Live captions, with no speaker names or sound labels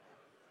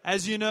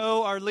As you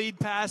know, our lead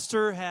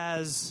pastor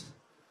has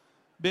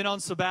been on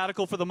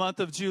sabbatical for the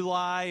month of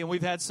July, and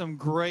we've had some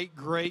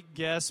great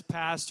guest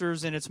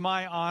pastors, and it's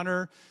my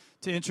honor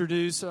to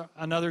introduce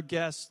another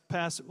guest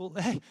pastor. Well,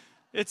 hey,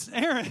 it's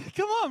Aaron.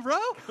 Come on, bro.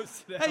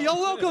 Hey,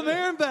 y'all welcome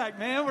Aaron back,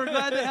 man. We're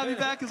glad to have you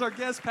back as our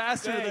guest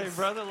pastor today,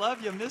 brother.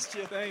 Love you. Missed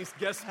you. Thanks.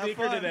 Guest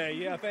speaker today.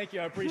 Yeah, thank you.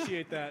 I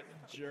appreciate that,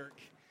 jerk.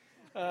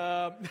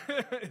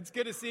 It's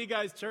good to see you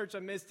guys, church. I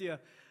missed you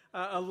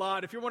a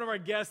lot. If you're one of our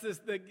guests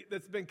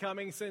that's been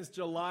coming since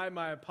July,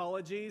 my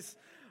apologies.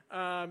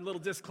 Little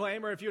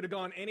disclaimer, if you would have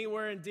gone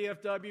anywhere in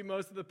DFW,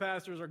 most of the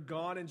pastors are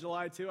gone in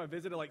July too. I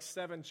visited like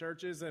 7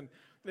 churches and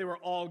they were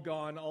all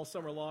gone all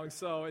summer long,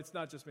 so it's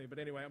not just me. But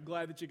anyway, I'm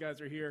glad that you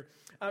guys are here.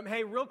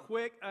 Hey, real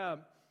quick, how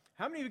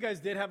many of you guys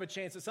did have a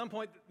chance at some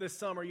point this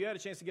summer, you had a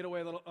chance to get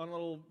away on a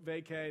little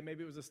vacay,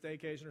 maybe it was a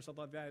staycation or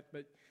something like that,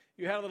 but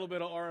you had a little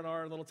bit of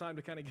R&R, a little time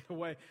to kind of get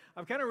away.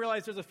 I've kind of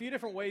realized there's a few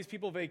different ways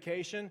people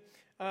vacation.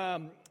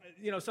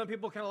 Some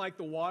people kind of like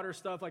the water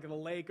stuff, like the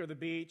lake or the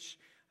beach.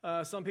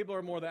 Some people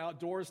are more the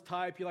outdoors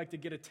type. You like to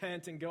get a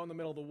tent and go in the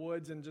middle of the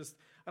woods and just,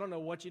 I don't know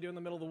what you do in the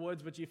middle of the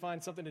woods, but you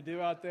find something to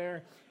do out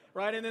there,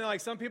 right? And then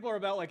like some people are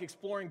about like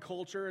exploring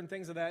culture and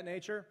things of that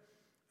nature.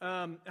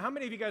 How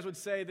many of you guys would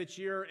say that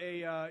you're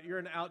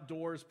an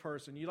outdoors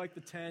person? You like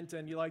the tent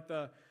and you like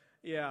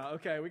yeah,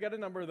 okay, we got a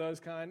number of those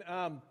kind.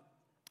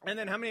 And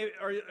then how many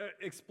are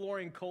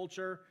exploring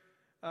culture?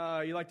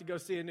 You like to go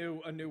see a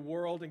new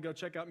world and go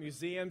check out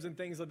museums and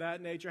things of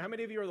that nature. How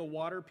many of you are the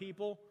water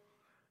people?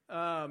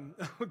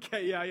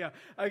 Okay, yeah.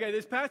 Okay,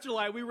 this past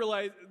July, we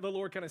realized the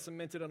Lord kind of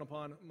cemented it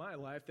upon my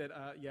life that,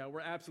 we're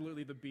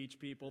absolutely the beach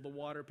people, the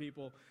water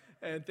people,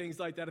 and things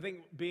like that. I think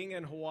being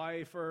in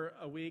Hawaii for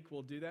a week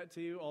will do that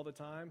to you all the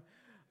time.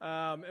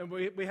 And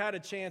we had a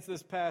chance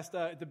this past,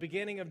 at the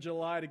beginning of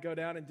July, to go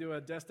down and do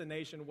a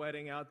destination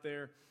wedding out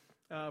there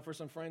for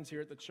some friends here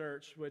at the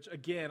church, which,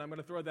 again, I'm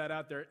going to throw that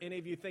out there. Any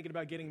of you thinking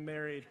about getting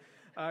married,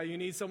 you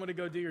need someone to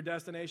go do your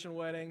destination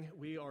wedding,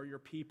 we are your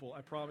people,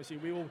 I promise you.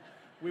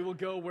 We will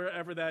go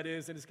wherever that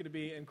is, and it's going to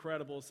be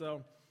incredible.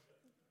 So,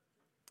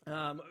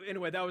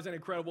 anyway, that was an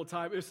incredible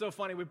time. It was so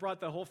funny. We brought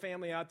the whole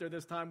family out there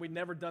this time. We'd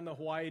never done the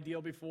Hawaii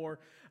deal before.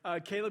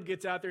 Caleb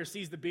gets out there,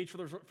 sees the beach for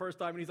the first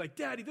time, and he's like,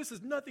 "Daddy, this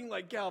is nothing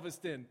like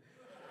Galveston."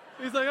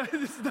 He's like,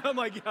 I'm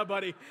like, "Yeah,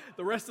 buddy,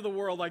 the rest of the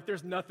world, like,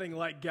 there's nothing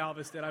like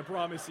Galveston, I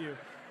promise you."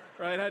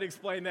 Right? I had to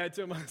explain that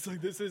to him. I was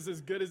like, this is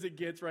as good as it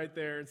gets right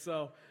there. And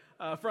so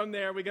from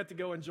there, we got to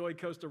go enjoy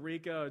Costa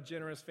Rica. A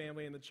generous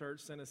family in the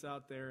church sent us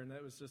out there, and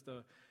that was just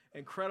an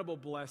incredible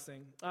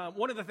blessing.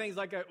 One of the things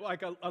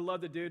I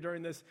love to do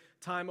during this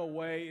time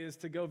away is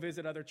to go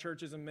visit other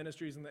churches and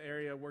ministries in the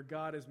area where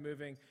God is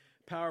moving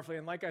powerfully.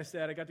 And like I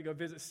said, I got to go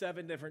visit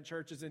 7 different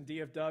churches in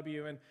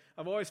DFW, and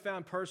I've always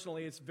found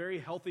personally it's very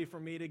healthy for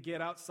me to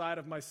get outside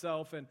of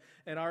myself and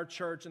our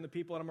church and the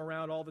people that I'm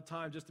around all the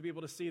time, just to be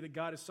able to see that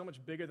God is so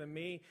much bigger than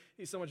me.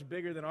 He's so much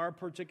bigger than our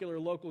particular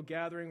local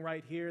gathering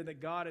right here,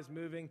 that God is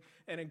moving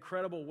in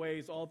incredible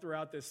ways all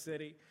throughout this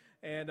city.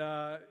 And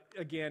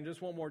again,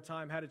 just one more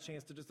time, had a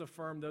chance to just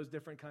affirm those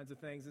different kinds of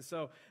things. And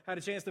so had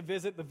a chance to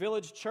visit the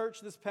Village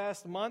Church this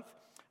past month,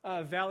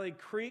 Valley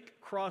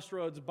Creek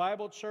Crossroads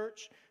Bible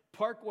Church,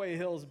 Parkway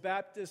Hills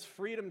Baptist,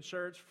 Freedom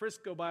Church,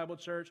 Frisco Bible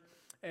Church,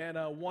 and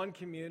One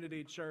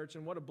Community Church.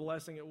 And what a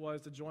blessing it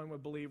was to join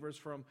with believers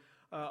from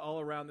all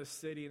around the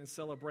city and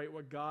celebrate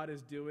what God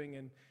is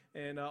doing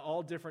and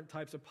all different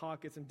types of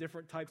pockets and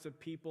different types of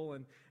people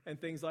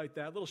and things like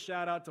that. A little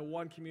shout out to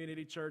One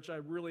Community Church. I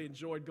really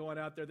enjoyed going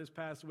out there this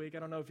past week. I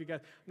don't know if you guys,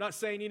 I'm not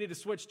saying you need to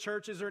switch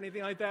churches or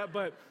anything like that,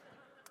 but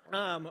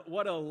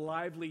what a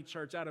lively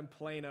church out in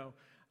Plano.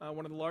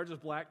 One of the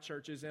largest black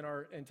churches in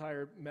our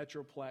entire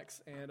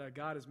metroplex, and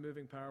God is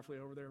moving powerfully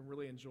over there, and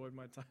really enjoyed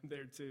my time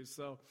there too.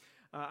 So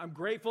I'm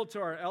grateful to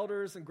our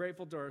elders and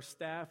grateful to our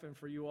staff and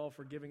for you all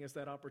for giving us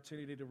that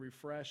opportunity to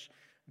refresh,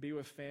 be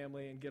with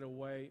family, and get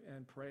away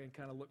and pray and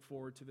kind of look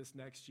forward to this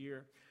next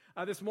year.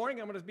 This morning,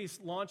 I'm going to be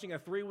launching a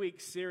 3-week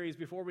series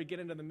before we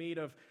get into the meat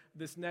of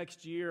this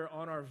next year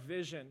on our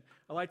vision.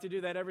 I like to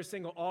do that every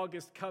single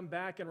August, come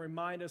back and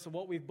remind us of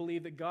what we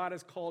believe that God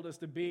has called us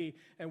to be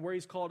and where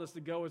He's called us to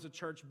go as a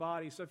church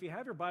body. So if you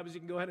have your Bibles, you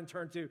can go ahead and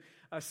turn to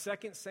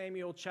 2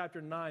 Samuel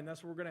chapter 9.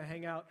 That's where we're going to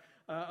hang out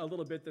a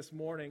little bit this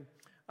morning.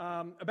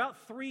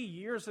 About 3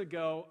 years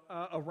ago,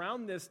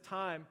 around this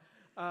time,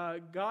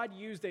 God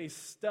used a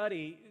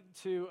study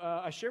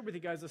I shared with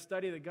you guys a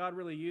study that God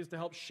really used to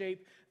help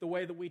shape the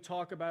way that we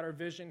talk about our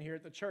vision here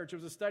at the church. It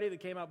was a study that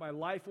came out by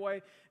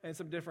Lifeway and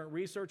some different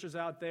researchers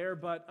out there,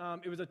 but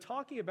it was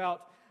talking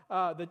about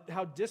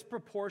how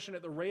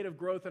disproportionate the rate of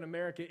growth in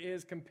America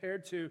is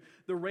compared to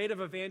the rate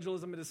of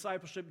evangelism and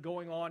discipleship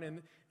going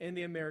on in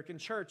the American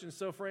church. And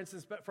so, for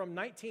instance, from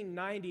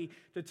 1990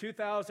 to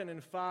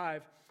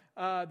 2005,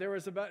 there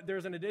was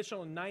an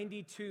additional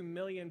 92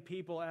 million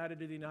people added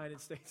to the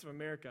United States of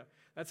America.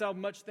 That's how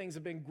much things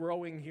have been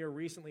growing here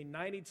recently.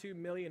 92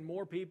 million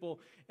more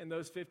people in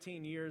those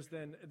 15 years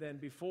than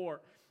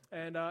before.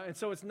 And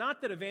so it's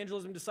not that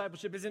evangelism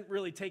discipleship isn't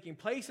really taking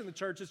place in the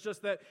church. It's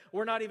just that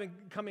we're not even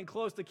coming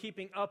close to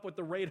keeping up with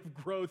the rate of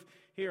growth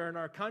here in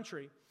our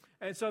country.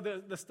 And so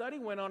the study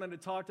went on and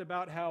it talked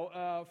about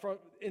how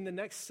in the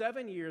next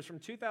 7 years, from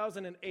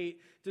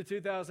 2008 to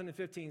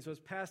 2015, so it's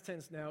past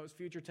tense now, it was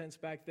future tense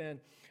back then,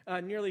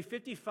 nearly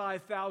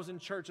 55,000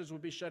 churches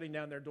would be shutting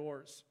down their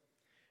doors.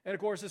 And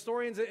of course,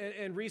 historians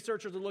and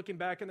researchers are looking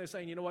back and they're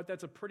saying, you know what,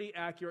 that's a pretty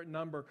accurate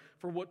number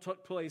for what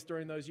took place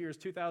during those years,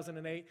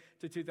 2008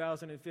 to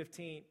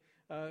 2015.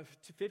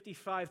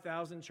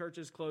 55,000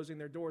 churches closing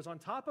their doors. On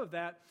top of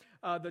that,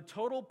 the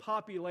total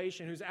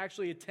population who's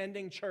actually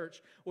attending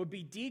church would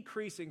be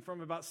decreasing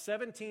from about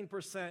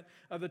 17%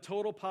 of the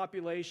total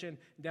population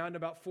down to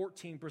about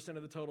 14%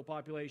 of the total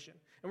population.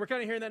 And we're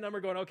kind of hearing that number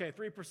going, okay,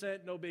 3%,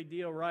 no big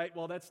deal, right?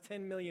 Well, that's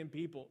 10 million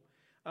people.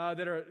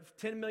 That are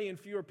 10 million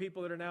fewer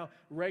people that are now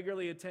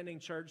regularly attending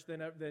church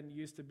than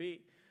used to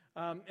be.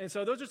 And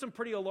so those are some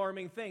pretty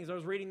alarming things. I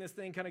was reading this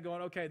thing kind of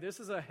going, okay, this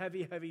is a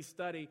heavy, heavy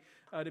study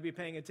to be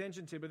paying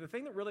attention to. But the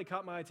thing that really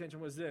caught my attention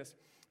was this.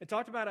 It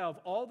talked about how of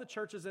all the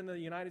churches in the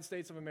United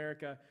States of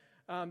America,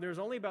 there's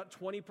only about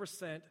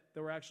 20%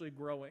 that were actually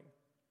growing.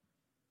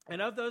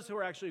 And of those who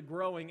are actually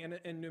growing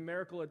in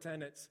numerical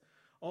attendance,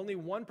 only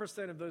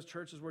 1% of those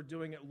churches were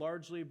doing it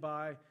largely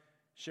by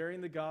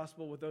sharing the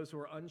gospel with those who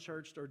are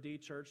unchurched or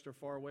de-churched or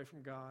far away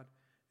from God,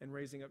 and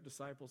raising up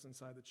disciples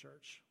inside the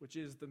church, which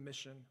is the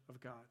mission of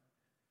God.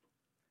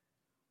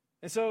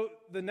 And so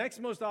the next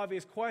most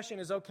obvious question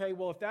is, okay,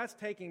 well, if that's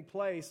taking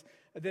place,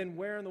 then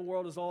where in the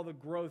world is all the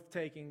growth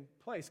taking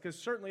place? Because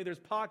certainly there's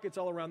pockets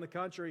all around the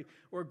country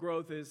where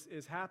growth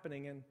is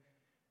happening. And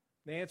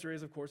the answer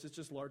is, of course, it's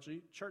just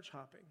largely church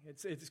hopping.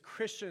 It's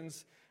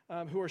Christians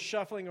who are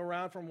shuffling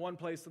around from one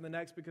place to the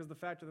next, because the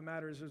fact of the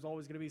matter is there's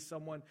always going to be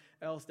someone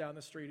else down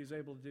the street who's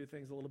able to do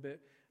things a little bit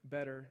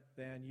better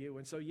than you.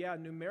 And so, yeah,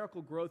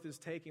 numerical growth is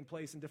taking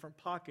place in different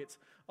pockets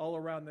all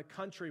around the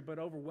country, but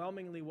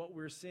overwhelmingly what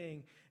we're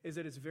seeing is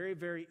that it's very,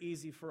 very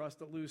easy for us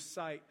to lose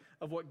sight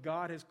of what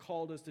God has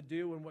called us to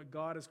do and what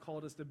God has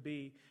called us to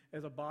be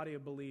as a body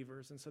of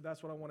believers. And so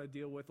that's what I want to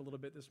deal with a little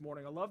bit this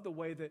morning. I love the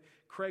way that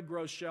Craig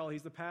Groeschel,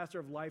 he's the pastor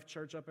of Life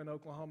Church up in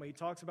Oklahoma, he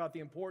talks about the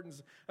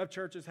importance of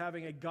churches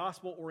having a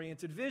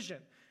gospel-oriented vision.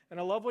 And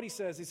I love what he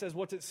says. He says,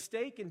 what's at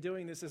stake in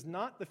doing this is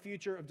not the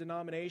future of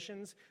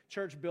denominations,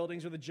 church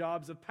buildings, or the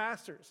jobs of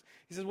pastors.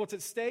 He says, what's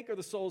at stake are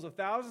the souls of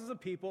thousands of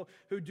people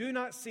who do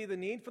not see the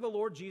need for the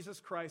Lord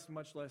Jesus Christ,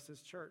 much less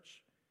his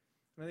church.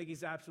 And I think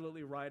he's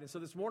absolutely right. And so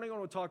this morning I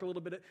want to talk a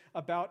little bit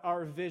about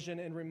our vision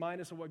and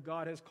remind us of what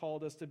God has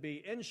called us to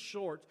be. In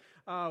short,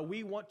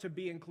 we want to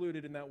be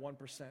included in that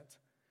 1%.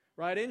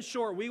 Right? In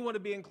short, we want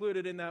to be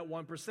included in that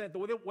 1%.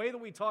 The way that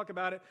we talk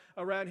about it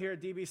around here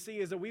at DBC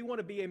is that we want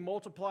to be a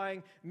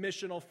multiplying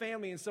missional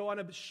family. And so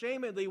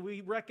unashamedly,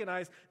 we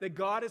recognize that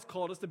God has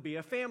called us to be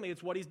a family.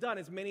 It's what he's done.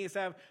 As many as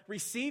have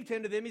received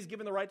him, to them he's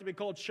given the right to be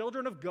called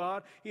children of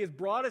God. He has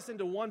brought us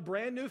into one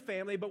brand new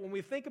family. But when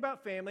we think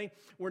about family,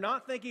 we're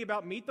not thinking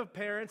about Meet the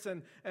Parents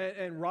and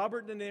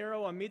Robert De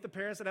Niro on Meet the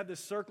Parents that have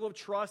this circle of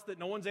trust that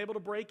no one's able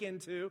to break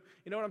into.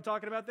 You know what I'm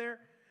talking about there?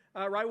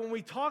 Right? When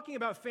we're talking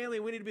about family,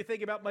 we need to be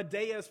thinking about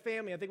Medea's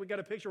family. I think we got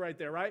a picture right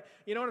there, right?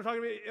 You know what I'm talking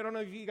about? I don't know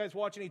if you guys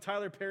watch any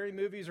Tyler Perry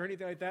movies or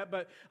anything like that,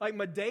 but like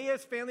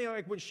Medea's family,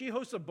 like when she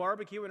hosts a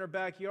barbecue in her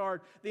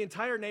backyard, the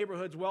entire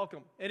neighborhood's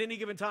welcome at any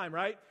given time,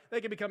 right? They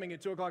can be coming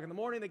at 2 o'clock in the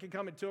morning. They can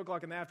come at 2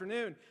 o'clock in the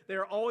afternoon. They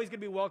are always going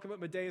to be welcome at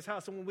Medea's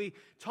house. And when we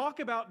talk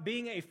about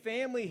being a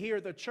family here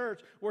at the church,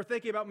 we're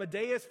thinking about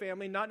Medea's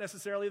family, not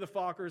necessarily the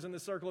Fockers and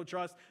the circle of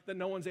trust that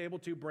no one's able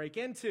to break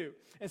into.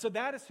 And so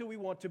that is who we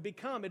want to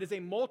become. It is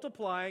a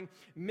multiplying,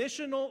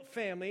 missional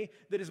family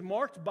that is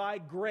marked by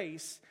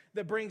grace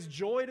that brings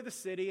joy to the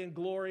city and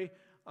glory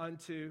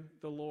unto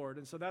the Lord.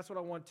 And so that's what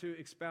I want to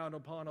expound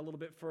upon a little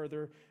bit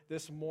further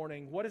this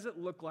morning. What does it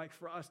look like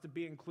for us to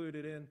be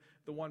included in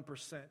the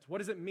 1%? What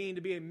does it mean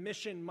to be a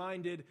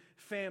mission-minded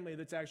family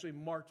that's actually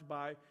marked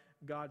by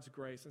God's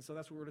grace? And so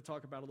that's what we're going to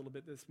talk about a little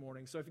bit this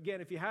morning. So if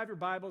you have your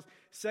Bibles,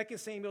 2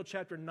 Samuel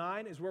chapter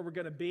 9 is where we're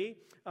going to be.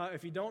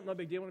 If you don't, no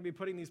big deal. I'm going to be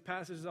putting these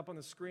passages up on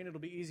the screen. It'll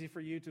be easy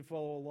for you to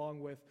follow along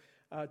with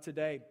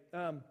today. We're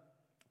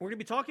going to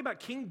be talking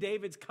about King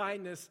David's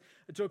kindness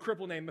to a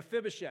cripple named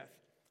Mephibosheth.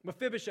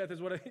 Mephibosheth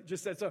is what I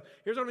just said. So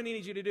here's what I'm going to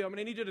need you to do. I'm going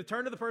to need you to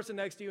turn to the person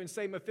next to you and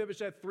say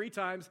Mephibosheth 3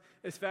 times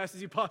as fast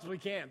as you possibly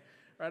can.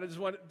 Right? I just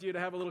want you to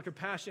have a little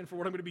compassion for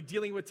what I'm going to be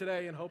dealing with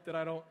today and hope that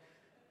I don't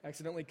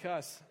accidentally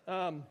cuss.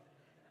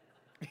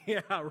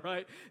 Yeah,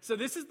 right. So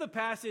this is the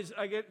passage,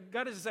 I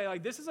got to say,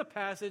 like, this is a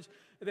passage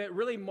that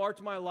really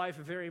marked my life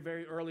very,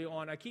 very early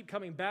on. I keep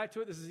coming back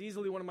to it. This is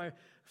easily one of my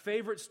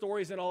favorite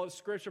stories in all of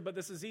Scripture, but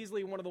this is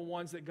easily one of the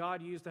ones that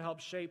God used to help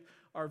shape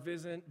our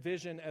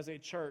vision as a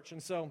church.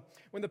 And so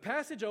when the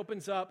passage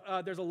opens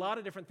up, there's a lot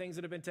of different things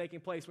that have been taking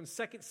place. When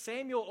 2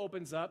 Samuel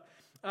opens up,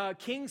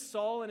 King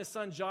Saul and his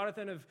son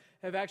Jonathan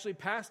have actually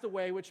passed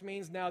away, which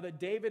means now that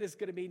David is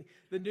going to be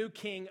the new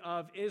king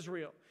of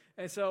Israel.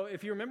 And so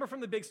if you remember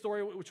from the big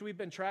story, which we've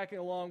been tracking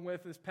along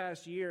with this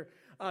past year,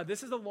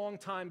 this is a long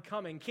time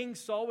coming. King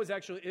Saul was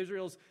actually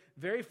Israel's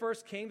very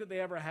first king that they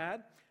ever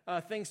had.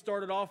 Things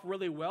started off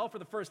really well. For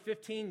the first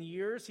 15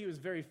 years, he was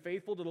very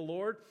faithful to the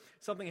Lord.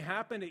 Something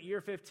happened at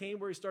year 15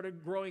 where he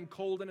started growing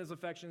cold in his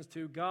affections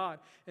to God.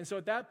 And so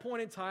at that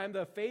point in time,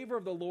 the favor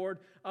of the Lord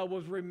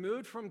was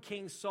removed from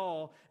King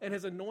Saul, and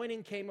his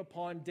anointing came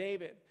upon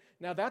David.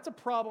 Now, that's a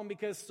problem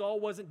because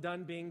Saul wasn't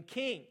done being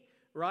king,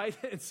 right?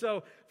 And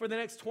so for the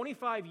next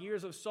 25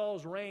 years of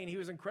Saul's reign, he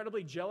was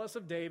incredibly jealous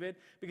of David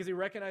because he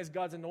recognized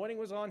God's anointing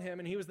was on him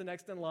and he was the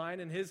next in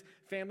line, and his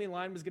family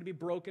line was going to be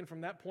broken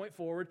from that point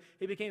forward.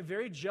 He became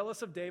very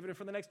jealous of David, and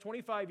for the next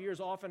 25 years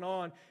off and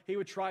on, he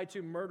would try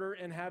to murder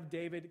and have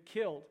David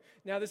killed.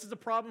 Now, this is a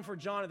problem for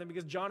Jonathan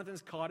because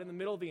Jonathan's caught in the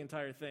middle of the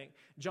entire thing.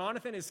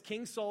 Jonathan is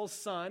King Saul's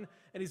son,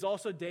 and he's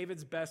also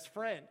David's best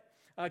friend.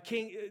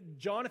 King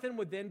Jonathan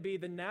would then be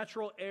the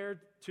natural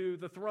heir to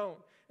the throne.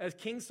 As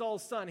King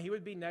Saul's son, he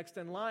would be next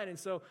in line. And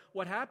so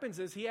what happens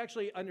is he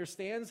actually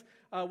understands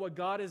what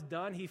God has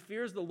done. He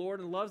fears the Lord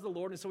and loves the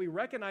Lord. And so he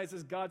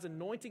recognizes God's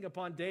anointing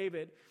upon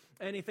David,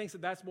 and he thinks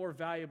that that's more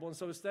valuable. And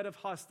so instead of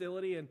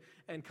hostility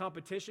and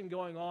competition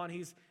going on,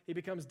 he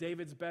becomes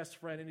David's best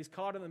friend. And he's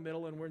caught in the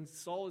middle. And when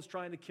Saul is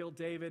trying to kill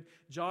David,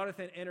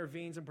 Jonathan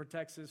intervenes and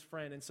protects his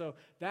friend. And so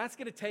that's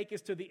going to take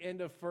us to the end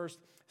of 1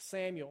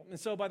 Samuel. And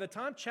so by the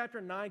time chapter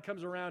 9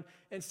 comes around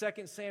in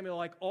 2 Samuel,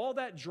 like all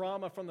that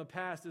drama from the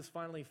past is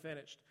finally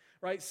finished,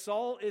 right?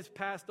 Saul is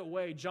passed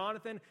away.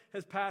 Jonathan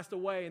has passed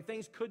away, and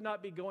things could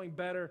not be going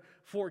better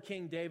for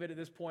King David at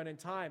this point in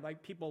time.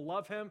 Like, people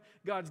love him.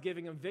 God's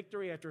giving him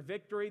victory after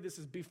victory. This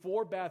is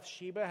before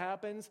Bathsheba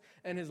happens,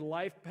 and his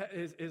life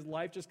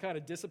just kind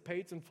of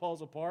dissipates and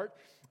falls apart.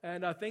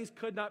 And things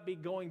could not be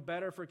going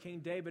better for King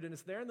David. And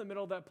it's there in the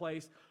middle of that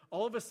place.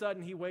 All of a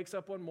sudden, he wakes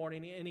up one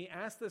morning, and he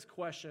asks this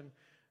question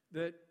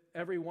that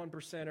every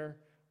 1%er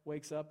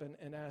wakes up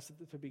and asks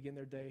to begin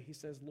their day. He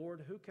says,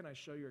 Lord, who can I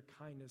show your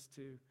kindness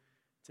to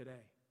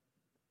today?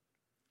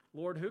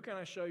 Lord, who can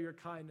I show your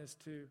kindness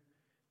to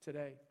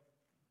today?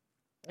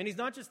 And he's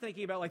not just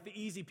thinking about like the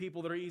easy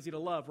people that are easy to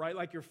love, right?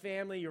 Like your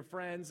family, your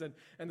friends, and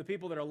the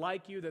people that are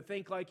like you, that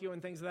think like you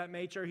and things of that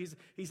nature.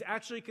 He's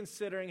actually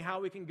considering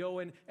how we can go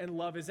in and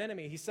love his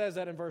enemy. He says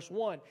that in verse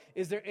 1.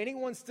 Is there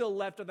anyone still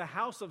left of the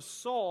house of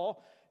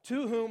Saul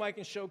to whom I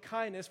can show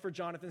kindness for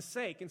Jonathan's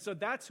sake? And so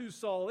that's who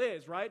Saul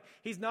is, right?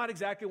 He's not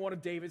exactly one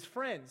of David's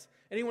friends.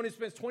 Anyone who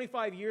spends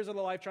 25 years of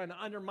their life trying to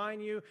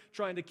undermine you,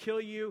 trying to kill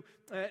you,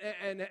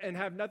 and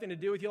have nothing to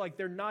do with you, like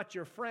they're not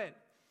your friend.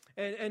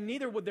 And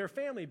neither would their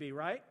family be,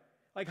 right?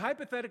 Like,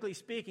 hypothetically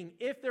speaking,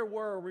 if there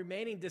were a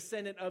remaining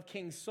descendant of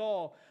King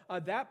Saul,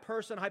 that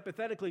person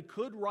hypothetically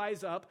could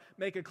rise up,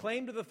 make a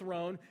claim to the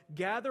throne,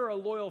 gather a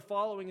loyal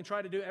following, and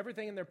try to do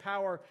everything in their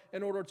power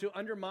in order to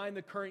undermine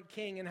the current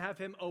king and have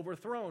him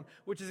overthrown,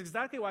 which is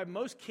exactly why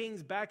most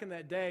kings back in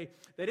that day,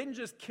 they didn't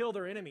just kill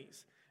their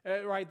enemies.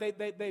 Right?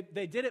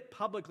 They did it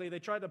publicly. They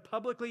tried to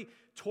publicly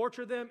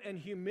torture them and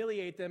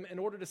humiliate them in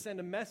order to send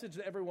a message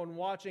to everyone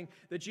watching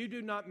that you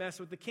do not mess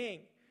with the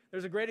king.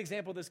 There's a great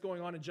example of this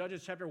going on in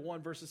Judges chapter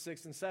 1, verses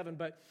 6 and 7,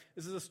 but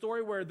this is a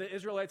story where the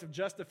Israelites have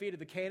just defeated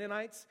the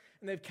Canaanites,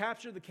 and they've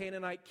captured the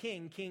Canaanite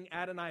king, King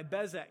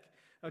Adoni-Bezek.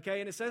 Okay,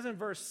 and it says in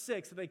verse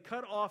 6 that they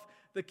cut off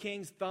the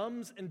king's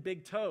thumbs and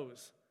big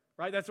toes.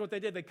 Right? That's what they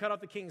did. They cut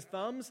off the king's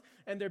thumbs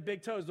and their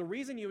big toes. The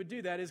reason you would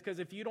do that is because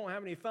if you don't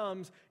have any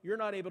thumbs, you're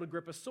not able to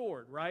grip a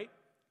sword, right?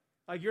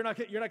 Like you're not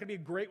going to be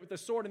great with the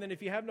sword, and then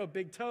if you have no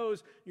big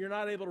toes, you're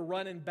not able to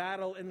run in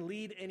battle and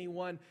lead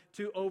anyone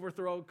to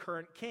overthrow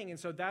current king. And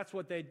so that's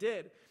what they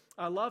did.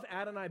 I love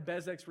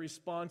Adoni-Bezek's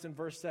response in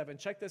verse 7.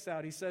 Check this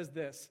out. He says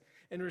this.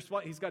 In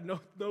response, he's got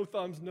no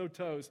thumbs, no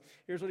toes.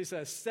 Here's what he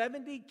says.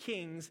 70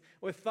 kings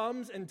with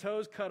thumbs and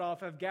toes cut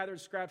off have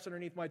gathered scraps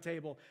underneath my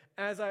table.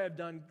 As I have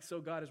done,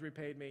 so God has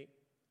repaid me.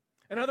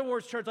 In other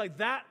words, church, like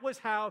that was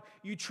how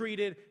you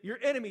treated your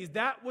enemies.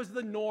 That was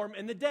the norm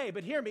in the day.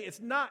 But hear me,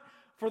 it's not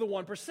for the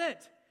 1%.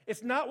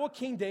 It's not what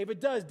King David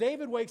does.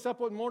 David wakes up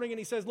one morning and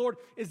he says, Lord,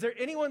 is there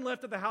anyone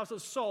left of the house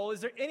of Saul?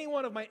 Is there any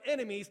one of my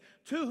enemies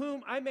to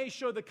whom I may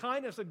show the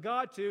kindness of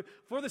God to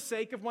for the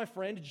sake of my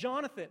friend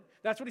Jonathan?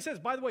 That's what he says.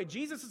 By the way,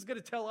 Jesus is going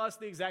to tell us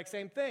the exact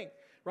same thing.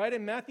 Right?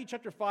 In Matthew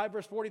chapter 5,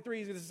 verse 43,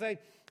 he's going to say,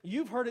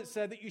 you've heard it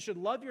said that you should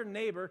love your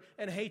neighbor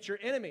and hate your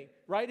enemy.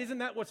 Right? Isn't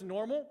that what's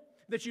normal?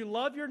 That you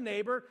love your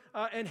neighbor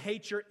and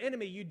hate your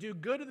enemy. You do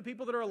good to the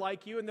people that are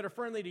like you and that are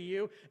friendly to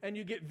you, and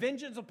you get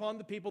vengeance upon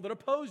the people that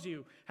oppose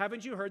you.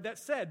 Haven't you heard that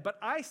said? But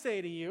I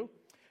say to you,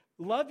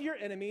 love your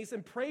enemies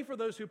and pray for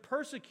those who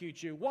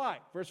persecute you. Why?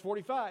 Verse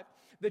 45,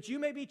 that you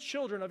may be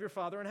children of your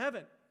Father in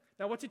heaven.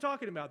 Now, what's he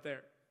talking about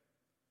there?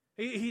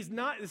 He's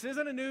not, this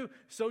isn't a new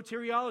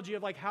soteriology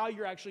of like how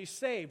you're actually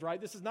saved, right?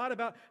 This is not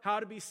about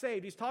how to be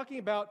saved. He's talking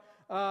about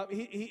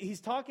he's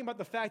talking about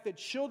the fact that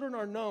children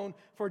are known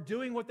for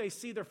doing what they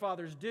see their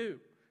fathers do.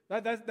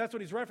 That's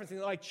what he's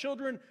referencing. Like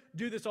children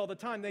do this all the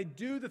time. They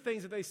do the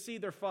things that they see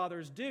their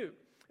fathers do.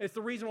 It's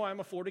the reason why I'm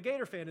a Florida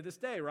Gator fan to this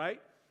day,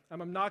 right?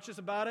 I'm obnoxious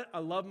about it. I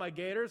love my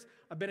Gators.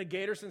 I've been a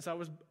Gator since I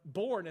was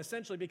born,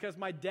 essentially, because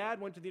my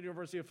dad went to the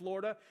University of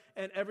Florida,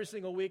 and every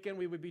single weekend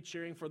we would be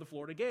cheering for the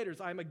Florida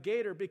Gators. I'm a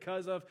Gator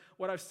because of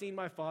what I've seen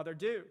my father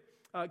do.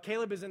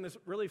 Caleb is in this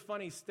really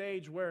funny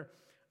stage where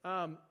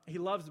he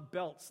loves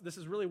belts. This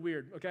is really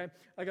weird, okay?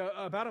 Like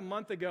about a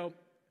month ago,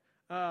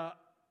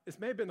 this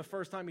may have been the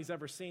first time he's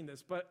ever seen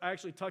this, but I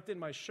actually tucked in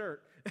my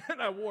shirt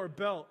and I wore a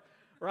belt,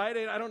 right?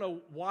 And I don't know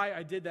why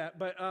I did that,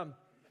 but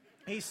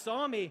he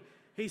saw me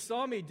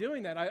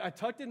doing that. I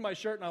tucked in my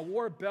shirt and I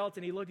wore a belt,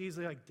 and he's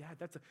like, Dad,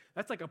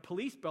 that's like a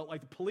police belt.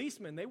 Like the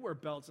policemen, they wear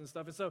belts and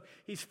stuff. And so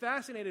he's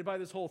fascinated by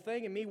this whole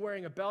thing and me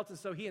wearing a belt. And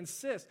so he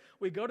insists.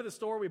 We go to the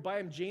store, we buy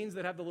him jeans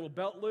that have the little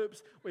belt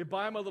loops. We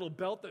buy him a little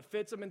belt that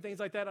fits him and things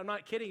like that. I'm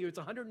not kidding you. It's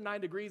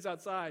 109 degrees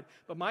outside,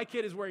 but my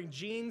kid is wearing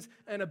jeans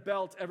and a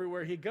belt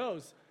everywhere he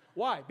goes.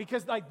 Why?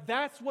 Because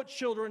that's what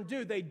children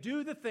do. They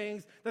do the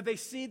things that they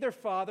see their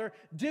father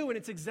do. And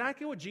it's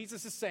exactly what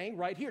Jesus is saying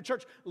right here.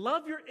 Church,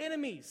 love your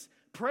enemies.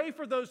 Pray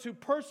for those who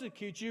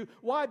persecute you.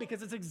 Why?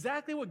 Because it's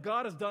exactly what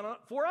God has done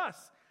for us,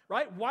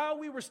 right? While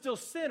we were still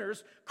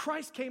sinners,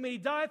 Christ came and he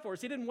died for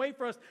us. He didn't wait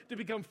for us to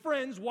become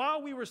friends.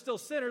 While we were still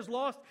sinners,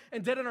 lost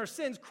and dead in our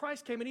sins,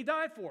 Christ came and he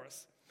died for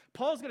us.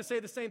 Paul's going to say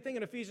the same thing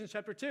in Ephesians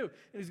chapter 2, and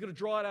he's going to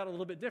draw it out a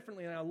little bit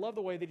differently, and I love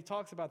the way that he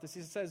talks about this.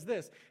 He says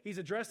this. He's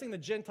addressing the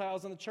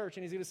Gentiles in the church,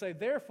 and he's going to say,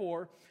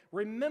 therefore,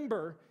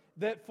 remember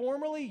that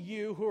formerly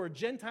you who are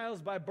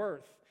Gentiles by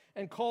birth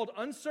and called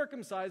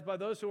uncircumcised by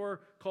those who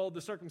are called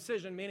the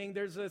circumcision, meaning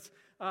there's this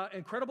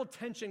incredible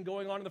tension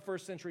going on in the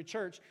first century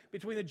church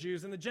between the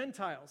Jews and the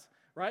Gentiles,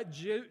 right?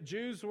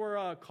 Jews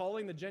were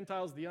calling the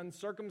Gentiles the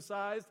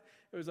uncircumcised.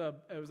 It was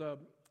a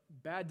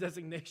bad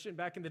designation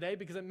back in the day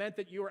because it meant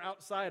that you were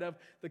outside of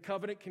the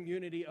covenant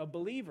community of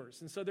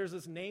believers. And so there's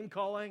this name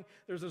calling,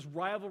 there's this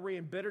rivalry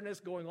and bitterness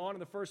going on in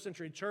the first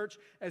century church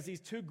as these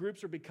two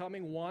groups are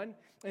becoming one.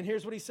 And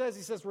here's what he says.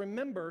 He says,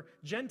 remember,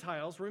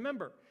 Gentiles,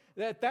 remember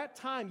that at that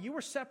time you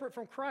were separate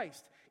from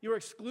Christ. You were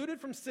excluded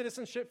from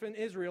citizenship in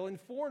Israel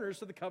and foreigners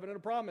to the covenant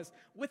of promise,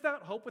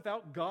 without hope,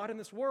 without God in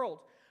this world.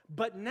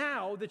 But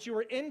now that you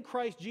are in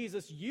Christ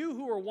Jesus, you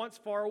who were once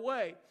far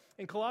away.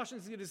 In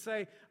Colossians, he's going to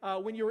say,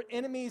 when you were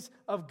enemies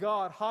of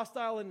God,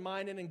 hostile in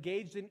mind and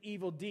engaged in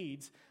evil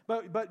deeds.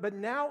 But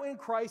now in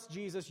Christ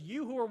Jesus,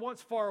 you who were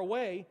once far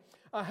away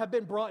have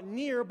been brought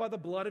near by the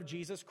blood of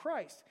Jesus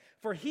Christ.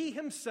 For he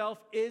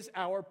himself is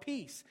our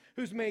peace,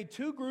 who's made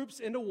two groups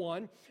into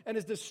one and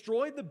has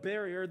destroyed the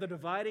barrier, the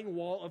dividing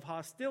wall of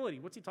hostility.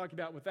 What's he talking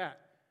about with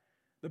that?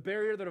 The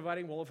barrier, the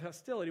dividing wall of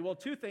hostility. Well,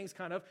 two things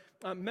kind of.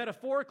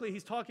 Metaphorically,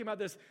 he's talking about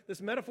this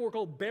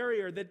metaphorical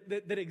barrier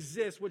that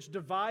exists, which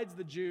divides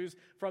the Jews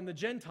from the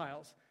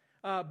Gentiles.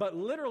 But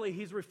literally,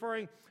 he's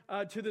referring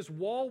to this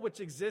wall which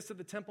exists at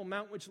the Temple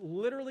Mount, which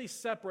literally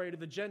separated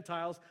the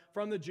Gentiles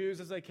from the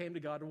Jews as they came to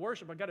God to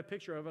worship. I've got a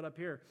picture of it up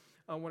here.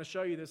 I want to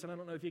show you this, and I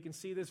don't know if you can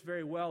see this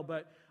very well,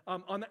 but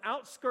on the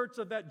outskirts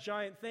of that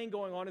giant thing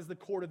going on is the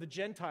court of the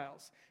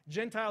Gentiles.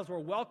 Gentiles were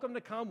welcome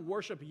to come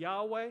worship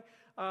Yahweh,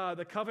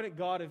 the covenant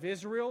God of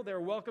Israel.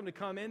 They're welcome to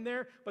come in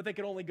there, but they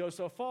can only go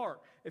so far.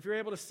 If you're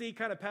able to see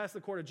kind of past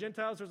the court of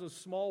Gentiles, there's a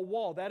small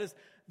wall. That is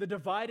the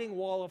dividing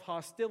wall of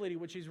hostility,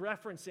 which he's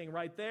referencing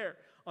right there.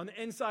 On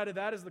the inside of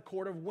that is the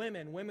court of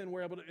women. Women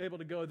were able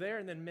to go there,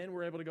 and then men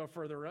were able to go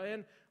further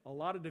in. A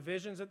lot of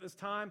divisions at this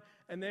time.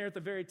 And there at the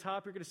very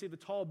top, you're going to see the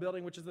tall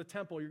building, which is the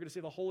temple. You're going to see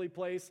the holy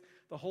place,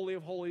 the Holy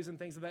of Holies, and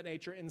things of that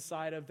nature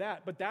inside of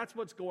that. But that's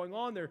what's going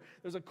on there.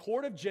 There's a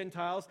court of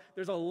Gentiles.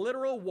 There's a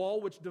literal wall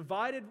which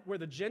divided where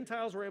the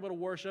Gentiles were able to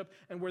worship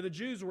and where the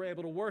Jews were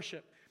able to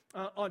worship.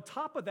 On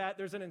top of that,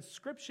 there's an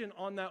inscription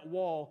on that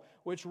wall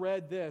which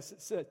read this.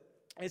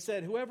 It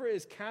said, whoever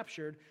is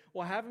captured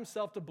will have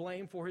himself to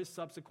blame for his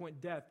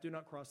subsequent death. Do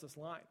not cross this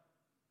line.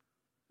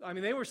 I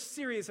mean, they were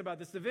serious about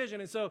this division,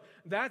 and so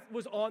that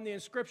was on the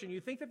inscription. You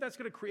think that that's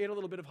going to create a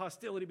little bit of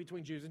hostility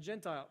between Jews and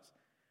Gentiles,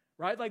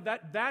 right? Like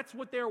that's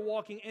what they're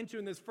walking into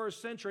in this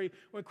first century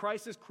when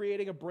Christ is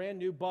creating a brand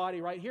new body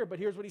right here. But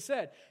here's what he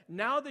said.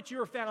 Now that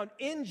you're found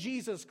in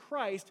Jesus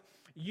Christ,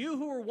 you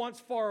who were once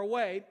far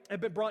away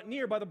have been brought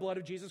near by the blood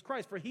of Jesus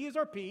Christ. For he is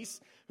our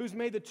peace, who's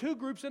made the two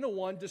groups into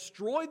one,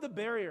 destroyed the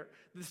barrier,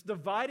 this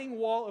dividing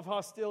wall of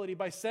hostility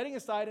by setting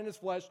aside in his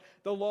flesh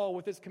the law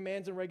with its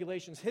commands and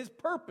regulations. His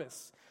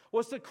purpose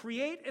was to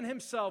create in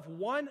himself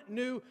one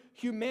new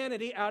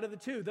humanity out of the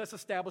two, thus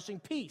establishing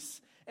peace,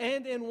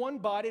 and in one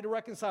body to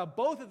reconcile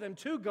both of them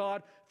to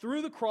God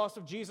through the cross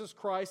of Jesus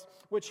Christ,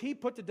 which he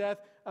put to death,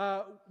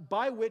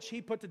 by which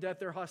he put to death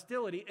their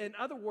hostility. In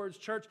other words,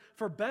 church,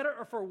 for better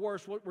or for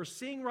worse, what we're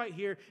seeing right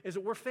here is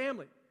that we're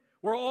family.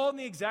 We're all on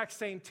the exact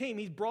same team.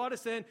 He's brought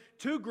us in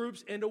two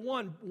groups into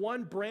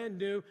one brand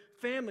new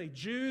family,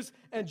 Jews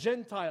and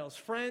Gentiles,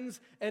 friends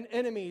and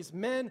enemies,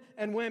 men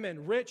and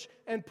women, rich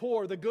and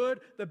poor, the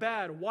good, the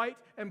bad, white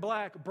and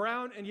black,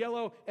 brown and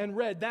yellow and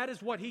red. That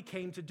is what he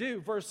came to do.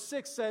 Verse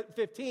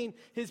 6:15,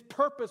 his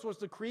purpose was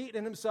to create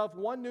in himself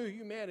one new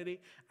humanity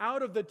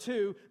out of the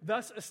two,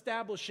 thus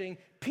establishing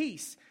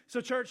peace. So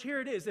church, here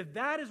it is. If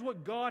that is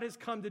what God has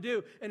come to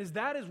do, and as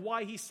that is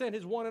why he sent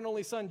his one and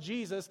only son,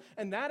 Jesus,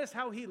 and that is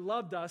how he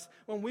loved us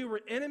when we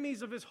were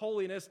enemies of his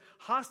holiness,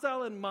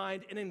 hostile in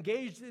mind, and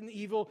engaged in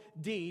evil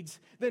deeds,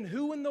 then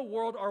who in the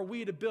world are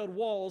we to build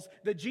walls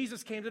that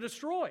Jesus came to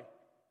destroy?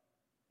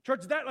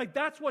 Church,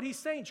 that's what he's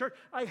saying. Church,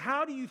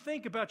 how do you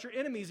think about your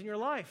enemies in your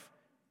life?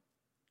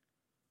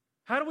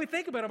 How do we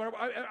think about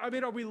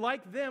them? Are we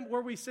like them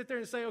where we sit there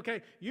and say,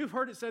 okay, you've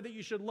heard it said that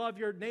you should love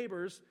your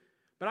neighbors,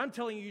 but I'm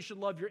telling you should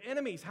love your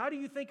enemies. How do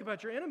you think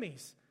about your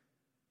enemies?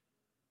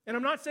 And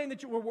I'm not saying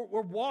that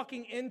we're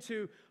walking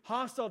into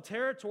hostile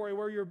territory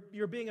where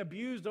you're being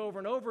abused over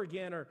and over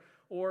again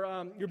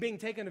or you're being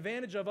taken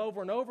advantage of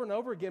over and over and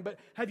over again. But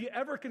have you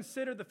ever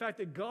considered the fact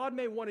that God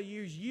may want to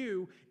use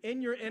you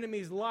in your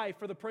enemy's life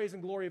for the praise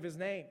and glory of his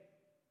name?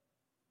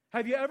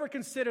 Have you ever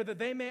considered that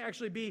they may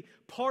actually be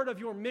part of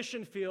your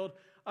mission field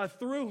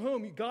through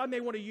whom God may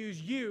want to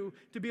use you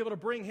to be able to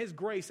bring his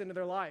grace into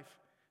their life?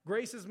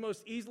 Grace is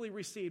most easily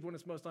received when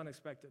it's most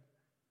unexpected.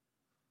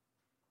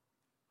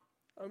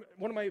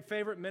 One of my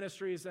favorite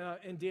ministries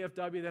in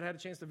DFW that I had a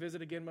chance to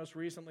visit again most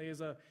recently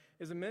is a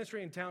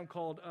ministry in town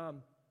called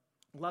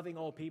Loving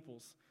All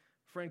Peoples.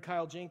 Friend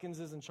Kyle Jenkins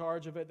is in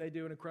charge of it. They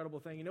do an incredible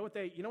thing. You know what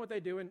they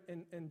do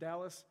in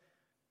Dallas?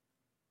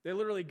 They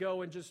literally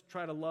go and just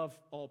try to love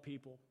all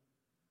people.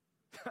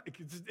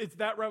 It's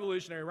that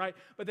revolutionary, right?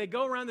 But they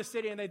go around the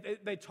city and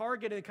they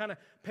target and kind of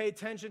pay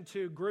attention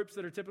to groups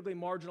that are typically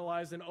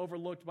marginalized and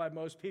overlooked by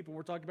most people.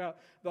 We're talking about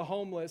the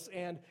homeless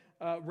and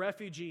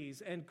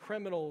refugees and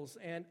criminals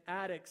and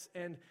addicts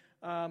and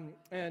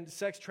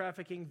sex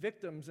trafficking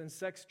victims and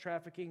sex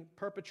trafficking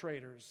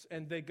perpetrators.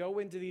 And they go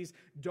into these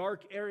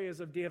dark areas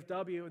of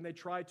DFW and they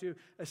try to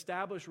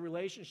establish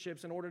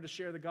relationships in order to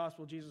share the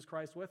gospel of Jesus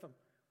Christ with them.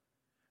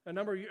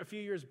 A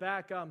few years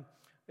back,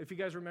 if you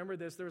guys remember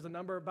this, there was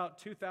about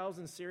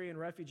 2,000 Syrian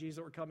refugees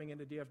that were coming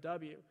into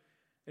DFW.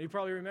 And you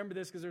probably remember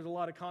this because there's a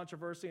lot of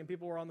controversy and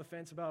people were on the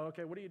fence about,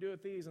 okay, what do you do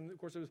with these? And of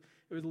course, it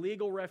was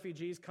legal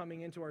refugees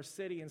coming into our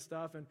city and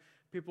stuff, and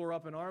people were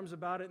up in arms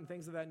about it and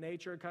things of that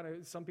nature.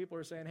 Some people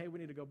are saying, hey, we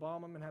need to go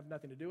bomb them and have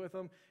nothing to do with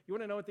them. You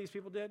want to know what these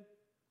people did?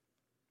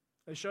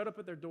 They showed up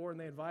at their door and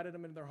they invited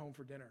them into their home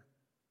for dinner.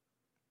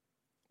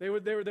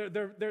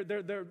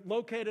 They're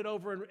located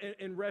over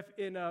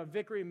in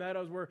Vickery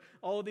Meadows where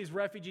all of these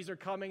refugees are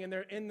coming and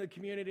they're in the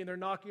community and they're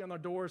knocking on their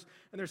doors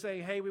and they're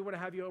saying, hey, we want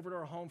to have you over to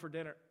our home for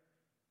dinner.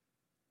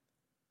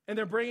 And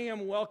they're bringing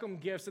them welcome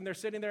gifts and they're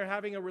sitting there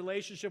having a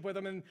relationship with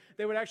them, and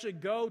they would actually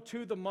go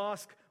to the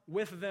mosque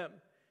with them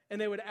and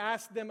they would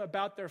ask them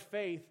about their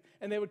faith,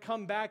 and they would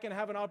come back and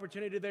have an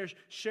opportunity to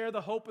share the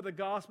hope of the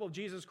gospel of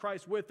Jesus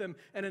Christ with them.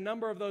 And a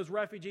number of those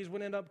refugees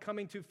would end up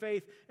coming to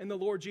faith in the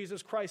Lord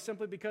Jesus Christ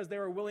simply because they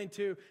were willing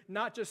to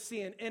not just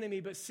see an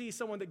enemy, but see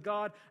someone that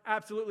God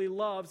absolutely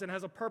loves and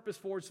has a purpose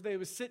for. So they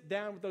would sit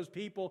down with those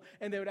people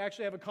and they would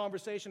actually have a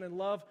conversation and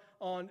love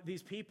on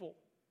these people.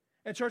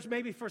 And church,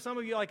 maybe for some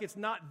of you, it's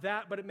not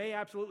that, but it may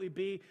absolutely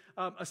be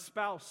a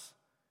spouse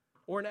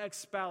or an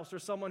ex-spouse or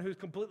someone who's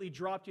completely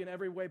dropped you in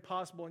every way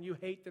possible and you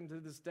hate them to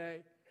this day.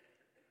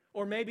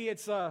 Or maybe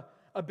it's a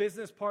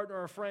business partner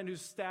or a friend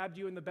who's stabbed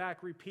you in the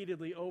back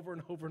repeatedly over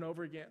and over and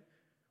over again.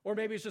 Or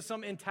maybe it's just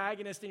some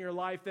antagonist in your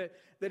life that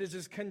is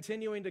just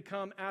continuing to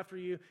come after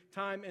you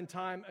time and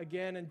time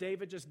again. And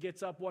David just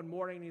gets up one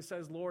morning and he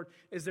says, Lord,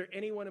 is there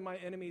anyone in my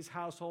enemy's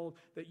household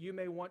that you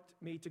may want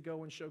me to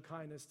go and show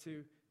kindness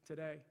to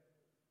today?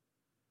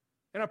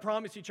 And I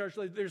promise you, church,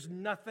 there's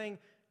nothing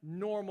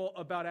normal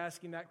about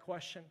asking that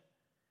question.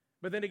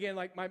 But then again,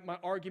 my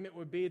argument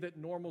would be that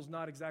normal's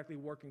not exactly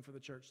working for the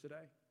church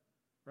today,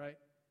 right?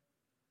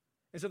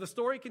 And so the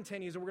story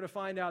continues, and we're going to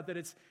find out that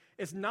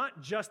it's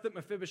not just that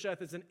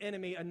Mephibosheth is an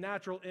enemy, a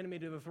natural enemy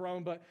to the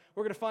throne, but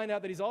we're going to find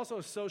out that he's also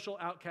a social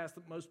outcast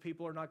that most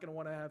people are not going to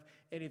want to have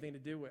anything to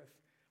do with.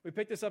 We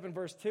pick this up in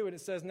verse 2, and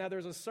it says, now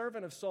there's a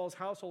servant of Saul's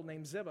household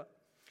named Ziba.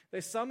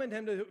 They summoned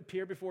him to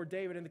appear before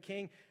David, and the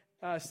king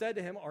said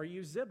to him, are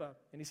you Ziba?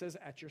 And he says,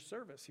 at your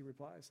service, he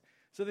replies.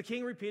 So the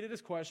king repeated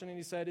his question, and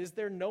he said, is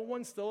there no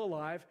one still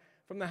alive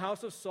from the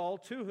house of Saul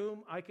to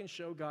whom I can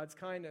show God's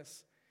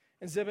kindness?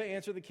 And Ziba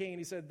answered the king, and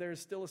he said, there is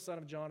still a son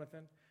of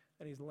Jonathan,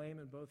 and he's lame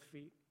in both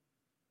feet.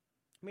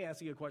 Let me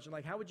ask you a question.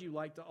 How would you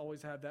like to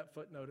always have that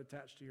footnote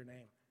attached to your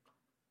name?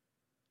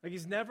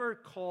 He's never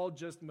called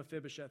just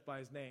Mephibosheth by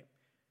his name.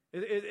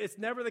 It's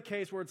never the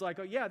case where it's oh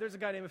yeah, there's a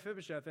guy named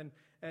Mephibosheth, and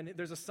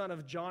there's a son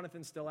of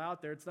Jonathan still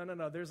out there. It's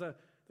no. There's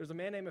a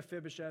man named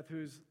Mephibosheth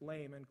who's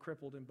lame and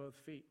crippled in both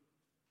feet.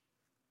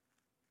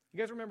 You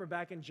guys remember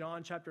back in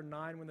John chapter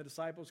 9 when the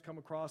disciples come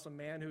across a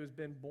man who has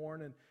been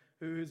born and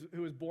who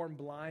was born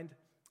blind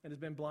and has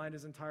been blind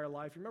his entire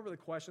life? You remember the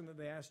question that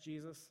they asked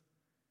Jesus?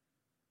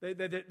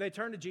 They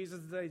turned to Jesus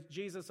and say,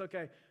 Jesus,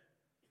 okay,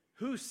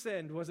 who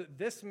sinned? Was it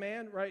this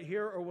man right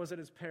here, or was it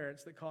his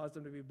parents that caused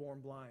him to be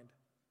born blind?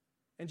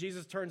 And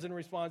Jesus turns and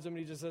responds to him,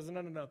 and he just says,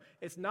 no.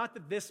 It's not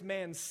that this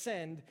man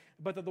sinned,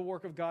 but that the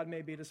work of God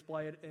may be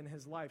displayed in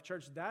his life.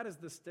 Church, that is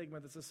the stigma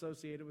that's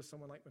associated with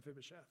someone like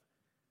Mephibosheth.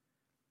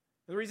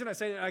 And the reason I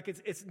say that,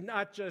 it's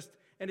not just,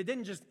 and it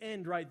didn't just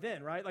end right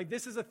then, right?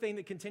 This is a thing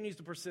that continues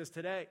to persist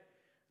today.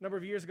 A number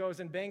of years ago, I was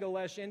in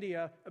Bangalore,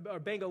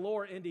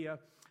 India,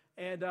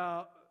 and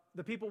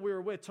the people we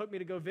were with took me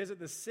to go visit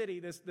this city,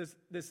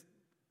 this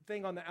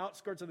thing on the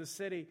outskirts of the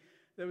city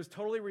that was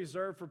totally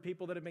reserved for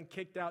people that had been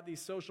kicked out,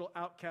 these social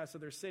outcasts of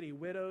their city,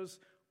 widows,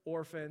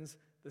 orphans,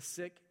 the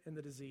sick, and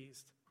the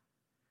diseased.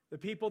 The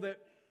people that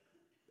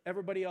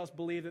everybody else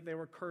believed that they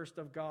were cursed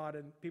of God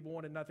and people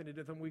wanted nothing to do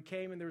with them. We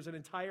came and there was an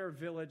entire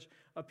village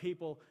of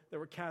people that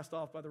were cast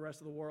off by the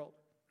rest of the world.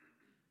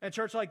 And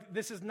church, like,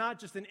 this is not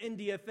just an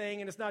India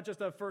thing, and it's not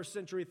just a first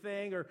century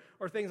thing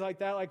or things like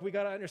that. Like, we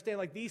got to understand,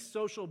 like, these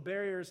social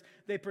barriers,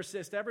 they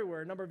persist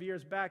everywhere. A number of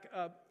years back,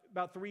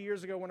 about 3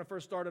 years ago when I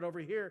first started over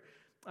here,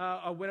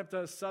 I went up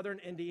to southern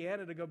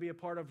Indiana to go be a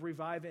part of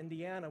Revive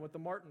Indiana with the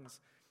Martins.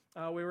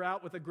 We were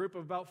out with a group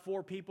of about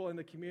 4 people in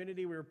the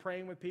community. We were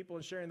praying with people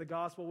and sharing the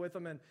gospel with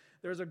them. And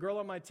there was a girl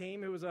on my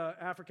team who was an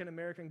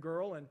African-American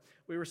girl. And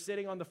we were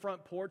sitting on the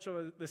front porch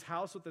of this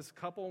house with this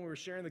couple. And we were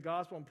sharing the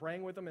gospel and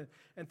praying with them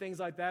and things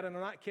like that. And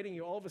I'm not kidding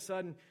you. All of a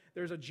sudden,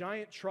 there's a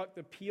giant truck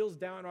that peels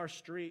down our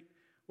street,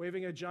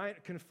 waving a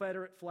giant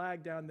Confederate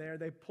flag down there.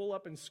 They pull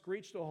up and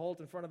screech to a halt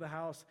in front of the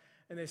house.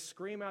 And they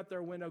scream out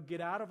their window, "Get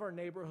out of our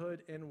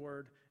neighborhood,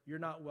 N-word. You're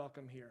not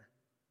welcome here."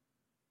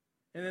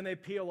 And then they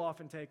peel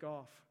off and take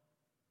off.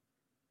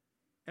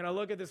 And I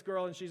look at this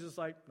girl, and she's just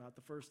like, "Not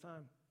the first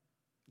time.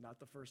 Not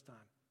the first time."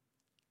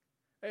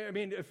 I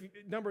mean,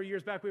 a number of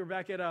years back, we were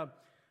back at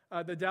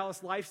the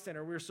Dallas Life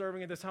Center. We were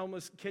serving at this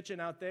homeless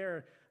kitchen out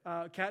there.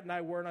 Kat and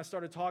I were, and I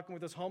started talking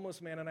with this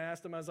homeless man, and I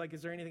asked him, I was like,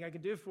 "Is there anything I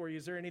can do for you?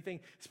 Is there anything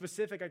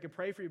specific I could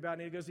pray for you about?"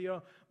 And he goes,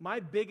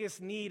 "My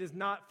biggest need is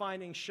not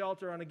finding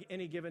shelter on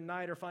any given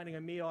night or finding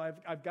a meal.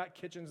 I've got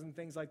kitchens and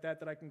things like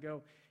that I can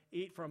go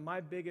eat from. My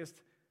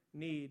biggest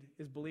need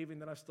is believing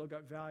that I've still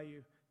got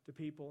value to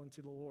people and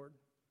to the Lord."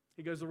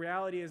 He goes, "The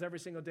reality is every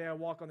single day I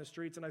walk on the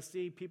streets and I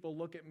see people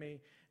look at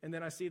me, and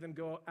then I see them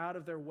go out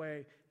of their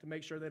way to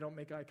make sure they don't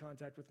make eye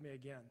contact with me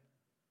again."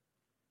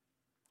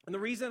 And the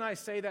reason I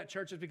say that,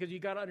 church, is because you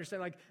got to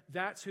understand, like,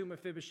 that's who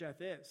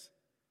Mephibosheth is.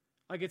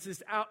 Like, it's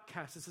this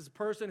outcast. It's this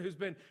person who's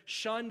been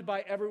shunned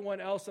by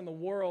everyone else in the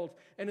world,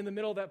 and in the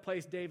middle of that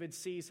place, David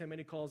sees him and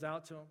he calls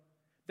out to him.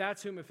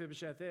 That's who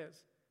Mephibosheth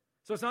is.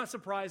 So it's not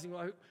surprising.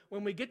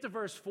 When we get to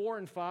verse 4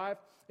 and 5,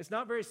 it's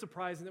not very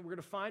surprising that we're going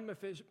to find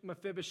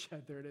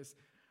Mephibosheth, there it is,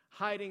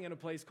 hiding in a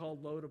place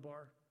called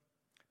Lodabar.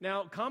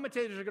 Now,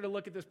 commentators are going to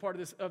look at this part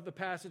of the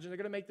passage, and they're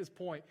going to make this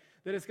point,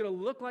 that it's going to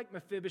look like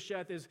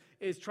Mephibosheth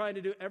is trying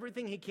to do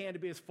everything he can to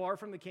be as far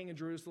from the king in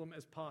Jerusalem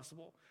as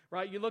possible,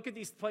 right? You look at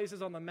these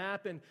places on the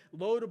map, and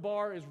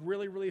Lodabar is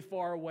really, really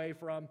far away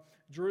from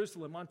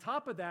Jerusalem. On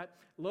top of that,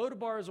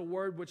 Lodabar is a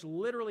word which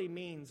literally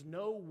means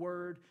no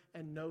word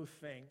and no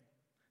thing.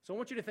 So I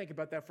want you to think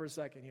about that for a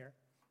second here.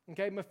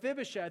 Okay,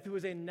 Mephibosheth, who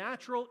is a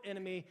natural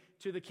enemy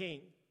to the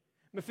king.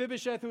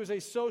 Mephibosheth, who is a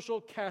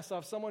social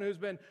cast-off, someone who's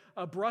been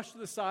brushed to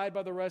the side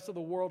by the rest of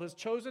the world, has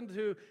chosen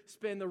to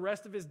spend the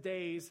rest of his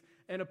days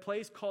in a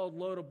place called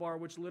Lodabar,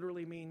 which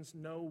literally means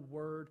no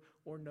word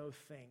or no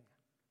thing.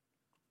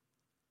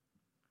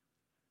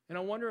 And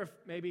I wonder if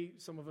maybe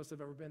some of us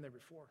have ever been there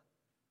before.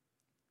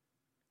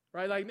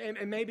 Right? Like,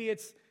 and maybe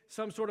it's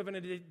some sort of an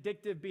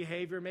addictive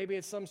behavior. Maybe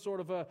it's some sort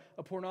of a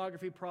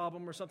pornography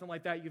problem or something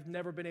like that you've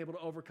never been able to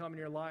overcome in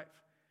your life.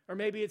 Or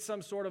maybe it's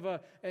some sort of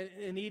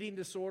an eating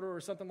disorder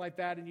or something like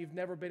that, and you've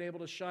never been able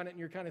to shun it, and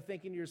you're kind of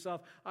thinking to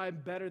yourself, "I'm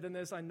better than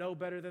this. I know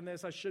better than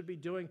this. I should be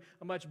doing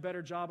a much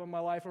better job in my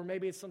life." Or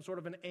maybe it's some sort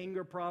of an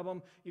anger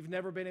problem you've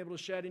never been able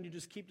to shed, and you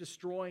just keep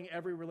destroying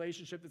every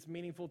relationship that's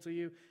meaningful to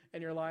you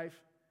in your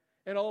life.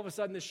 And all of a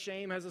sudden, this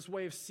shame has this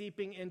way of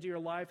seeping into your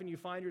life, and you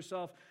find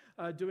yourself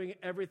doing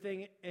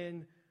everything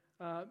in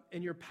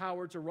your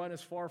power to run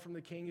as far from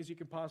the king as you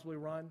can possibly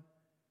run.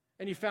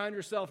 And you found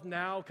yourself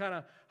now kind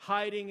of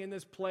hiding in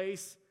this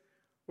place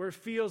where it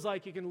feels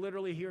like you can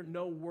literally hear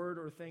no word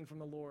or thing from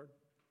the Lord.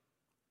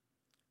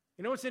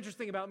 You know what's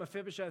interesting about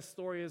Mephibosheth's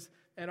story is,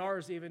 and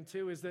ours even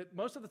too, is that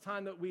most of the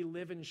time that we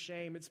live in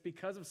shame, it's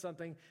because of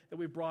something that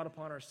we brought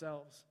upon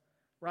ourselves,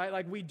 right?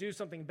 Like, we do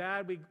something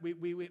bad,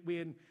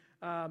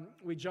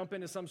 we jump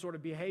into some sort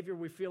of behavior.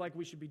 We feel like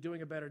we should be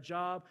doing a better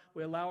job.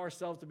 We allow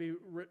ourselves to be,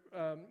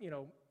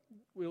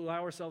 we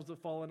allow ourselves to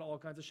fall into all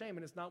kinds of shame.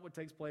 And it's not what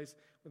takes place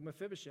with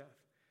Mephibosheth.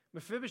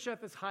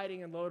 Mephibosheth is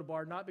hiding in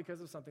Lodabar not because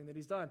of something that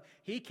he's done.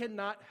 He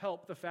cannot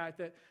help the fact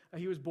that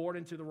he was born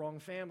into the wrong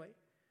family.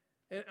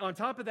 And on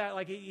top of that,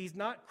 like, he's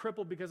not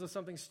crippled because of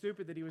something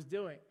stupid that he was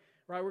doing.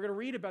 Right, we're going to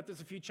read about this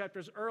a few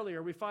chapters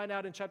earlier. We find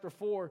out in chapter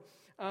 4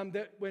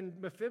 that when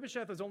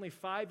Mephibosheth was only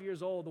 5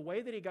 years old, the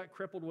way that he got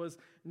crippled was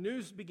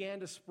news began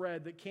to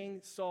spread that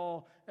King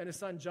Saul and his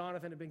son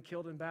Jonathan had been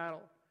killed in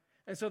battle.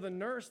 And so the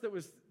nurse that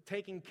was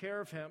taking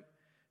care of him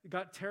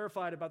got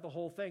terrified about the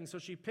whole thing. So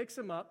she picks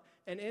him up,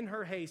 and in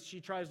her haste, she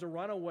tries to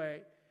run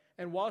away.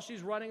 And while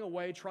she's running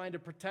away, trying to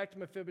protect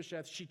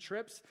Mephibosheth, she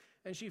trips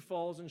and she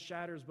falls and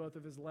shatters both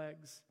of his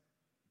legs.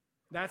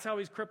 That's how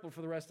he's crippled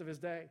for the rest of his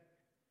day.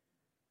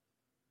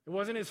 It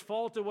wasn't his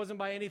fault. It wasn't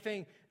by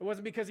anything. It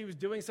wasn't because he was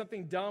doing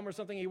something dumb or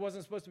something he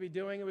wasn't supposed to be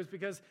doing. It was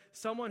because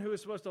someone who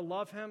was supposed to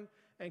love him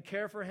and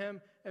care for him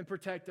and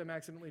protect him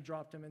accidentally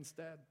dropped him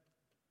instead.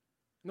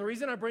 And the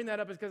reason I bring that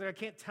up is because I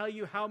can't tell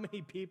you how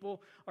many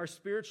people are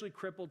spiritually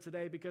crippled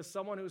today because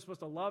someone who was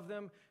supposed to love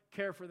them,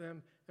 care for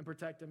them, and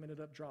protect them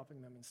ended up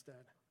dropping them instead.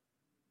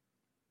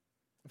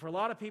 And for a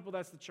lot of people,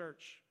 that's the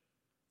church.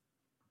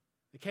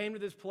 They came to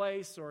this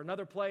place or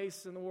another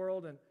place in the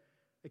world, and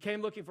they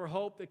came looking for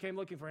hope. They came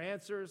looking for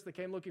answers. They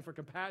came looking for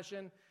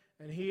compassion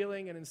and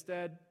healing, and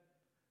instead,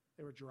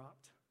 they were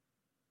dropped.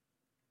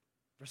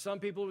 For some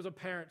people, it was a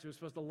parent who was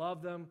supposed to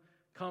love them,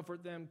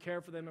 comfort them,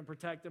 care for them, and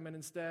protect them, and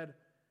instead,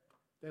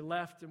 they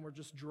left and were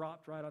just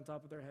dropped right on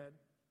top of their head.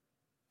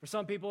 For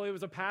some people, it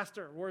was a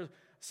pastor or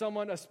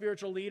someone, a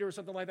spiritual leader or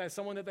something like that,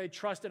 someone that they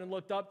trusted and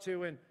looked up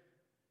to, and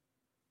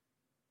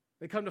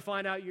they come to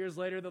find out years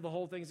later that the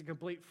whole thing's a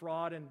complete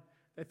fraud, and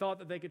they thought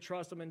that they could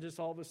trust them, and just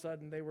all of a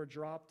sudden they were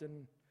dropped.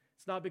 And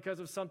it's not because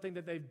of something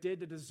that they did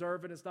to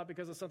deserve it. It's not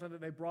because of something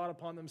that they brought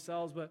upon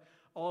themselves, but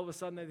all of a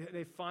sudden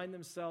they find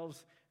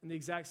themselves in the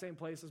exact same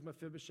place as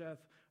Mephibosheth,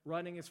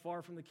 running as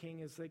far from the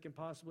king as they can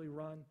possibly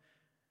run,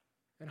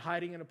 and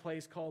hiding in a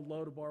place called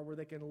Lodabar where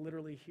they can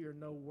literally hear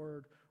no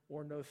word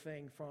or no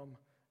thing from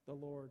the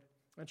Lord.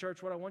 And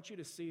church, what I want you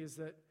to see is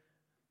that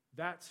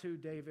that's who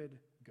David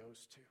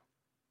goes to.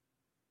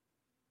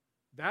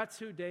 That's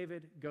who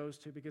David goes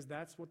to, because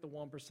that's what the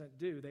 1%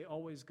 do. They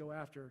always go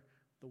after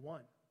the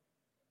one.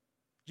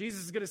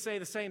 Jesus is going to say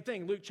the same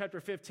thing. Luke chapter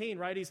 15,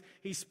 right?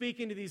 He's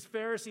speaking to these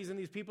Pharisees and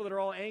these people that are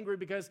all angry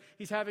because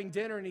he's having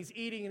dinner and he's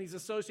eating and he's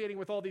associating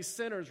with all these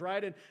sinners,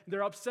 right? And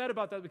they're upset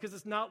about that because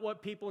it's not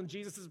what people in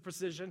Jesus'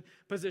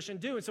 position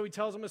do. And so he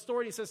tells them a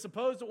story. He says,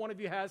 suppose that one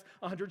of you has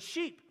 100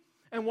 sheep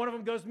and one of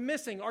them goes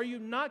missing. Are you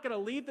not going to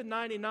leave the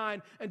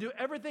 99 and do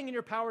everything in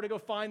your power to go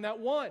find that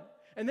one?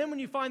 And then when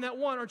you find that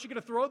one, aren't you going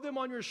to throw them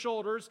on your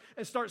shoulders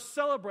and start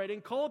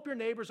celebrating, call up your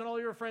neighbors and all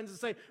your friends and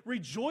say,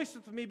 rejoice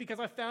with me because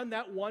I found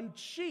that one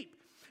sheep?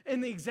 In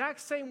the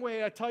exact same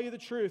way, I tell you the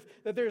truth,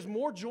 that there's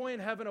more joy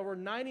in heaven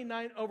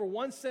over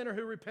one sinner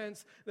who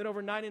repents than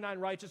over 99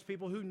 righteous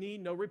people who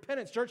need no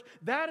repentance. Church,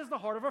 that is the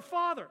heart of our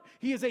Father.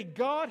 He is a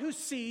God who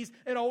sees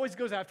and always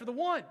goes after the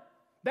one.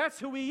 That's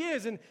who he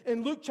is. And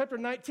in Luke chapter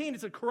 19,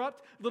 it's a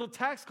corrupt little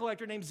tax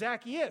collector named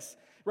Zacchaeus,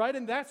 right?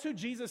 And that's who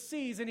Jesus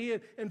sees, and he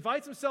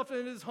invites himself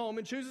into his home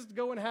and chooses to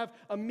go and have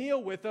a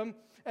meal with him,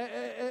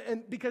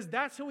 and because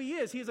that's who he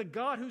is. He is a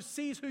God who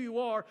sees who you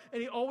are,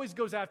 and he always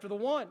goes after the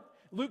one.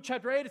 Luke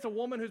chapter 8, it's a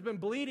woman who's been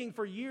bleeding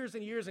for years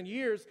and years and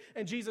years,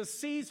 and Jesus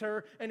sees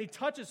her, and he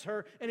touches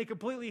her, and he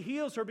completely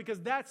heals her because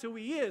that's who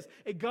he is,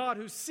 a God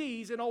who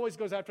sees and always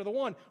goes after the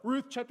one.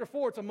 Ruth chapter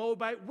 4, it's a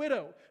Moabite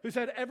widow who's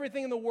had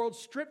everything in the world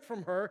stripped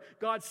from her.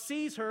 God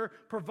sees her,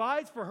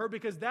 provides for her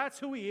because that's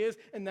who he is,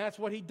 and that's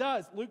what he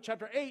does. Luke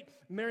chapter 8,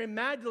 Mary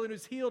Magdalene,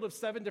 who's healed of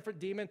 7 different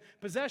demon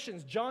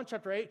possessions. John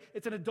chapter 8,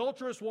 it's an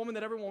adulterous woman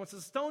that everyone wants to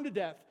stone to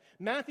death.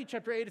 Matthew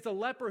chapter 8, it's a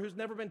leper who's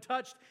never been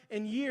touched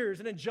in years.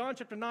 And in John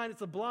chapter 9, it's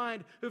the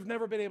blind who've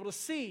never been able to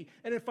see.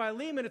 And in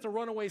Philemon, it's a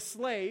runaway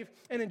slave.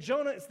 And in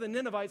Jonah, it's the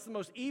Ninevites, the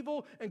most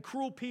evil and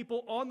cruel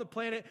people on the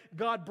planet.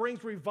 God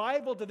brings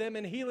revival to them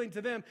and healing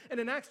to them. And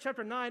in Acts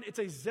chapter 9, it's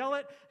a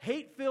zealot,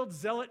 hate-filled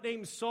zealot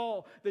named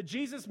Saul that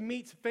Jesus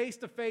meets face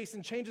to face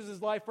and changes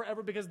his life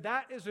forever, because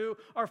that is who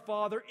our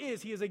Father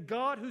is. He is a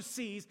God who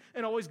sees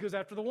and always goes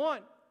after the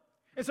one.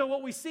 And so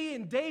what we see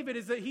in David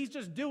is that he's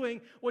just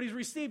doing what he's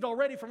received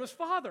already from his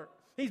father.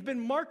 He's been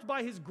marked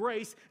by his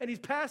grace, and he's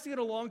passing it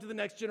along to the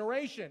next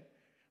generation,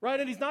 right?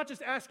 And he's not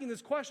just asking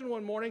this question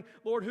one morning,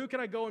 Lord, who can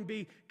I go and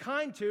be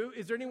kind to?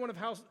 Is there anyone of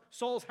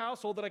Saul's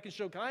household that I can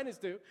show kindness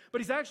to?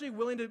 But he's actually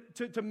willing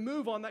to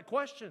move on that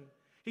question.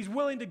 He's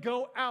willing to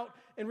go out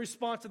in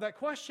response to that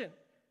question.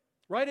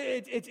 Right?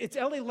 It's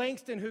Ellie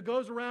Langston who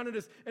goes around and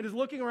is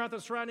looking around the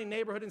surrounding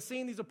neighborhood and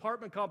seeing these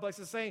apartment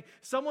complexes, saying,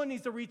 someone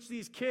needs to reach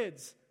these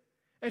kids.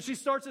 And she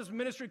starts this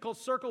ministry called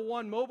Circle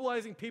One,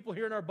 mobilizing people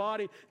here in our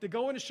body to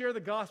go in and share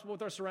the gospel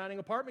with our surrounding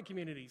apartment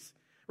communities.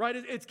 Right?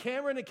 It's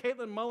Cameron and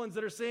Caitlin Mullins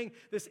that are seeing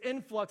this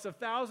influx of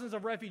thousands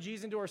of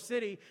refugees into our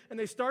city, and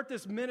they start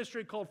this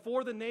ministry called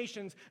For the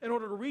Nations in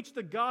order to reach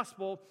the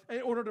gospel,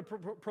 in order to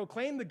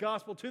proclaim the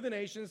gospel to the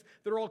nations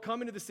that are all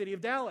coming to the city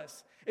of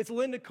Dallas. It's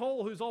Linda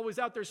Cole who's always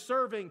out there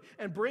serving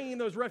and bringing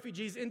those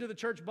refugees into the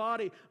church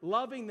body,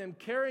 loving them,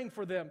 caring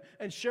for them,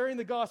 and sharing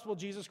the gospel of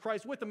Jesus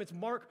Christ with them. It's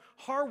Mark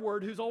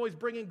Harward who's always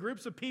bringing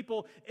groups of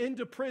people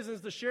into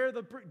prisons to share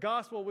the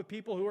gospel with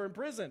people who are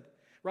imprisoned.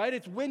 Right?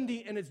 It's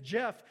Wendy and it's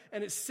Jeff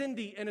and it's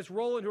Cindy and it's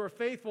Roland who are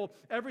faithful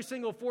every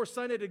single fourth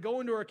Sunday to go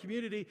into our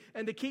community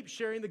and to keep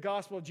sharing the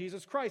gospel of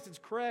Jesus Christ. It's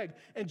Craig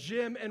and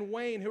Jim and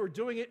Wayne who are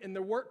doing it in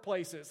their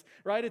workplaces.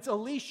 Right? It's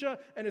Alicia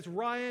and it's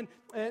Ryan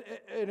and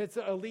it's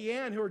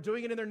Leanne who are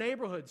doing it in their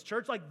neighborhoods.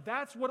 Church, like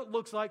that's what it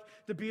looks like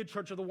to be a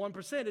church of the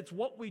 1%. It's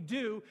what we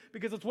do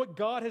because it's what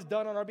God has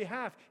done on our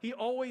behalf. He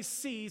always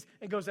sees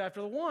and goes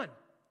after the one.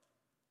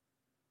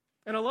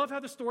 And I love how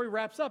the story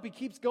wraps up. He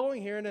keeps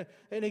going here,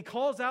 and he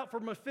calls out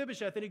for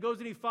Mephibosheth, and he goes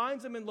and he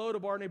finds him in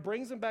Lodabar, and he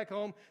brings him back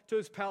home to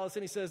his palace,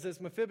 and he says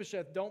this,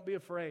 Mephibosheth, don't be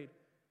afraid.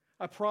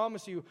 I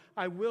promise you,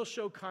 I will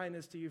show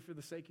kindness to you for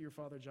the sake of your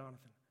father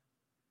Jonathan.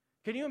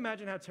 Can you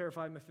imagine how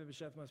terrified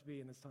Mephibosheth must be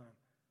in this time?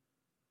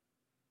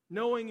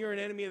 Knowing you're an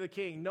enemy of the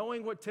king,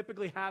 knowing what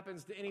typically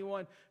happens to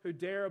anyone who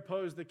dare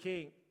oppose the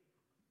king.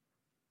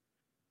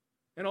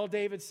 And all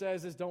David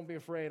says is, don't be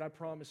afraid. I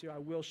promise you, I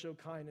will show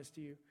kindness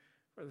to you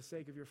for the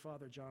sake of your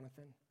father,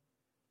 Jonathan.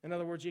 In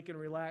other words, you can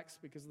relax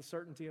because the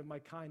certainty of my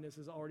kindness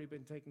has already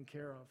been taken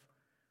care of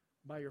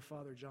by your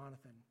father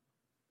Jonathan.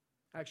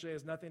 Actually, it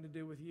has nothing to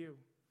do with you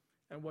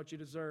and what you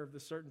deserve. The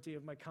certainty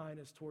of my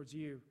kindness towards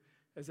you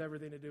has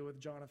everything to do with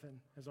Jonathan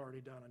has already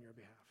done on your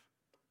behalf.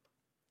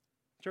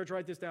 Church,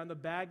 write this down. The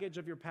baggage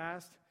of your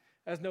past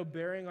has no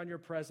bearing on your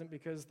present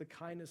because the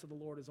kindness of the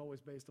Lord is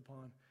always based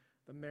upon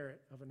the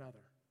merit of another.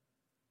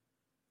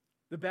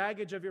 The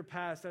baggage of your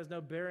past has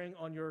no bearing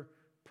on your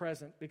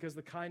present because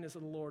the kindness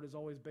of the Lord is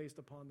always based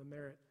upon the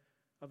merit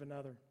of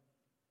another.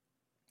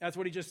 That's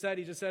what he just said.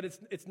 He just said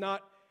it's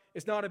not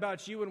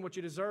about you and what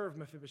you deserve,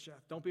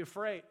 Mephibosheth. Don't be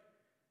afraid.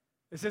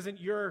 This isn't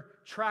your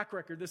track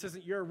record. This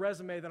isn't your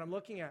resume that I'm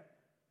looking at.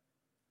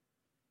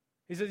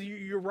 He says,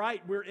 you're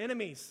right. We're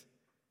enemies.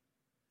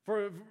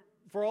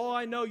 For all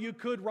I know, you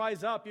could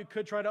rise up. You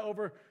could try to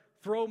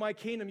overthrow my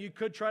kingdom. You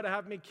could try to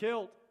have me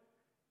killed.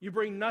 You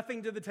bring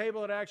nothing to the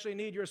table that I actually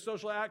need. You're a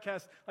social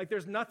outcast. Like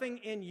there's nothing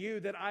in you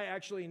that I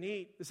actually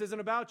need. This isn't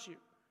about you.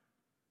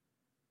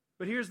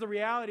 But here's the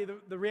reality.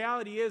 The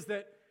reality is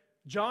that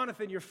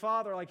Jonathan, your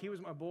father, like he was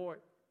my boy.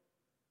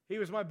 He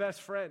was my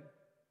best friend.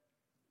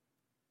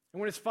 And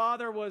when his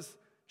father was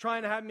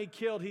trying to have me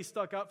killed, he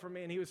stuck up for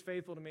me and he was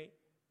faithful to me.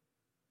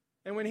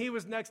 And when he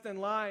was next in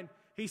line,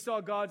 he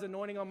saw God's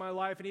anointing on my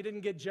life, and he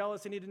didn't get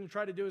jealous, and he didn't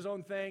try to do his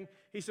own thing.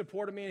 He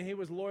supported me, and he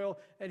was loyal,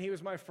 and he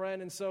was my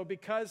friend. And so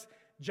because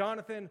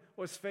Jonathan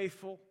was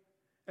faithful,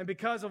 and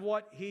because of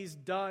what he's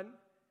done,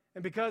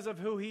 and because of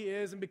who he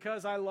is, and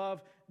because I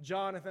love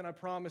Jonathan, I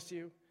promise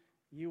you,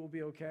 you will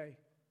be okay.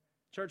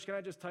 Church, can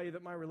I just tell you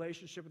that my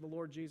relationship with the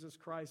Lord Jesus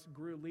Christ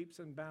grew leaps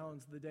and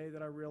bounds the day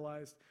that I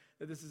realized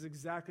that this is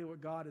exactly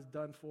what God has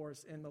done for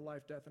us in the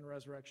life, death, and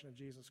resurrection of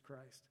Jesus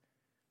Christ.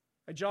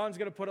 And John's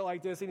going to put it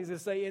like this, and he's going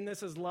to say, in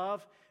this is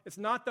love. It's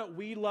not that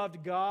we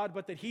loved God,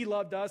 but that he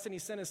loved us, and he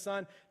sent his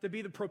son to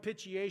be the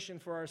propitiation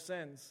for our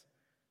sins.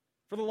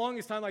 For the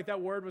longest time, like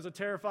that word was a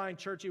terrifying,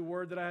 churchy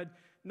word that I had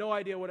no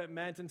idea what it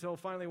meant until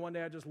finally one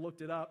day I just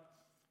looked it up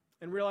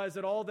and realized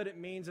that all that it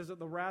means is that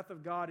the wrath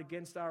of God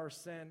against our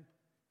sin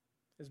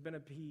has been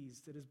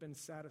appeased. It has been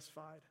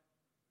satisfied.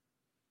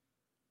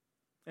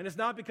 And it's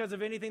not because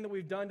of anything that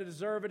we've done to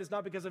deserve it. It's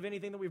not because of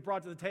anything that we've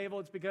brought to the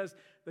table. It's because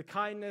the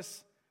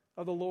kindness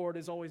of the Lord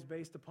is always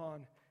based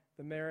upon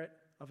the merit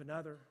of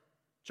another.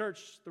 Church,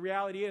 the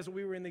reality is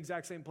we were in the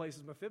exact same place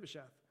as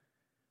Mephibosheth.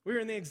 We were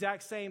in the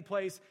exact same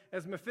place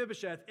as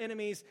Mephibosheth,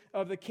 enemies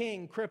of the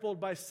king, crippled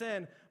by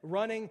sin,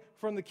 running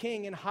from the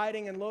king and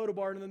hiding in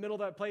Lodabar. And in the middle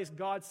of that place,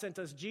 God sent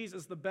us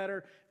Jesus, the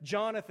better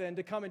Jonathan,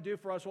 to come and do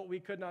for us what we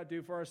could not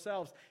do for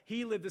ourselves.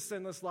 He lived the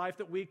sinless life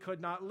that we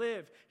could not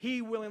live.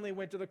 He willingly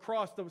went to the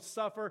cross to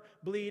suffer,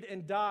 bleed,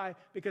 and die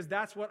because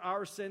that's what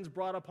our sins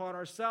brought upon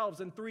ourselves.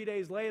 And 3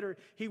 days later,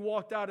 he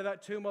walked out of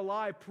that tomb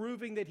alive,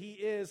 proving that he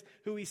is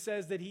who he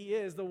says that he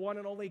is, the one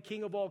and only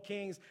King of all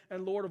kings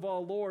and Lord of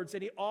all lords.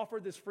 And he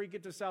offered this free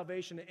gift of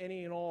salvation to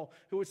any and all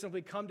who would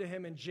simply come to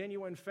him in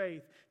genuine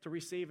faith to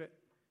receive it.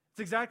 It's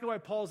exactly why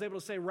Paul is able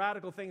to say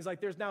radical things like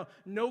there's now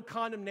no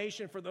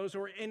condemnation for those who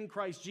are in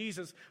Christ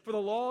Jesus. For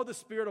the law of the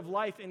Spirit of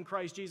life in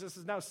Christ Jesus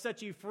has now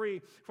set you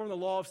free from the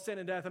law of sin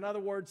and death. In other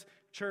words,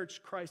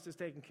 church, Christ has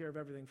taken care of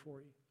everything for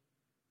you.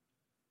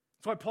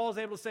 That's why Paul is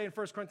able to say in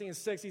 1 Corinthians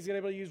 6, he's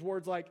able to use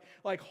words like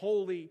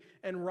holy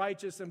and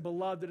righteous and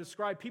beloved to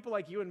describe people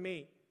like you and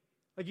me.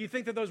 Like you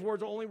think that those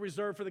words are only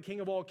reserved for the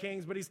King of all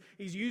kings, but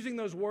he's using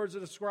those words to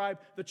describe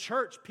the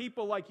church,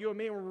 people like you and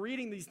me. And we're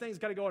reading these things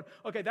kind of going,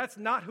 okay, that's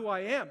not who I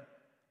am.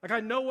 Like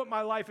I know what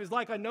my life is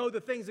like. I know the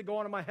things that go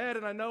on in my head,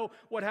 and I know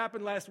what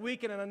happened last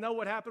weekend, and I know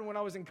what happened when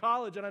I was in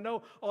college, and I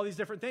know all these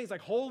different things.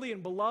 Like holy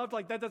and beloved,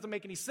 like that doesn't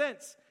make any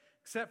sense,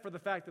 except for the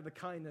fact that the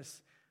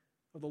kindness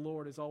of the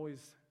Lord is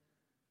always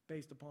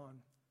based upon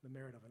the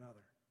merit of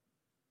another.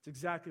 It's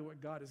exactly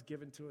what God has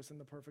given to us in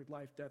the perfect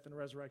life, death, and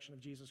resurrection of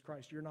Jesus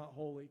Christ. You're not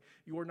holy.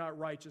 You are not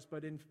righteous,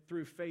 but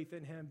through faith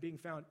in him, being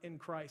found in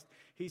Christ,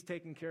 he's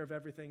taking care of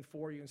everything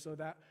for you. And so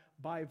that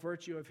by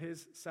virtue of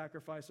his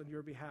sacrifice on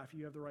your behalf,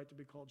 you have the right to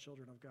be called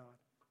children of God.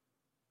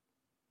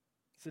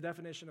 It's the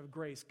definition of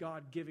grace,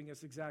 God giving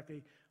us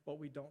exactly what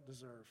we don't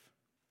deserve.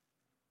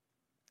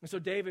 And so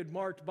David,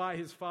 marked by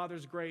his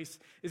father's grace,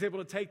 is able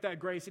to take that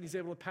grace and he's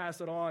able to pass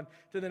it on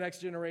to the next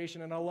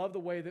generation. And I love the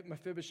way that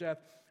Mephibosheth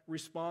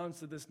responds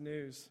to this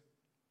news.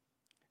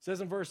 It says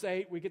in verse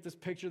 8, we get this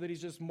picture that he's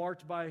just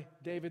marked by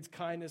David's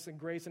kindness and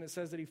grace, and it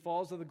says that he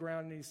falls to the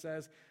ground and he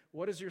says,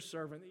 "What is your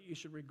servant that you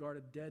should regard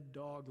a dead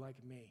dog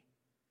like me?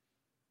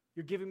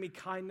 You're giving me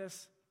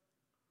kindness?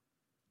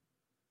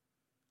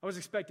 I was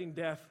expecting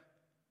death.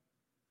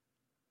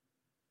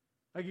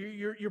 Like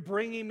you're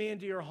bringing me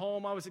into your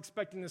home. I was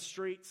expecting the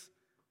streets.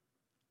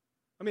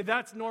 I mean,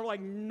 that's normal.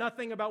 Like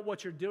nothing about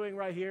what you're doing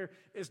right here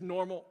is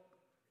normal.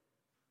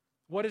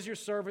 What is your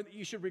servant that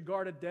you should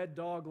regard a dead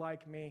dog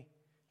like me?"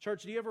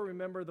 Church, do you ever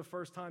remember the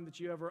first time that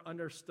you ever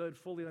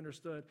fully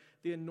understood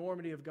the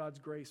enormity of God's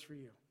grace for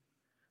you?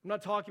 I'm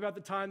not talking about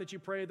the time that you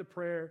prayed the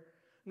prayer.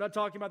 I'm not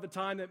talking about the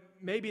time that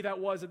maybe that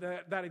was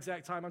at that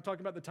exact time. I'm talking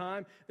about the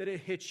time that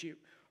it hits you.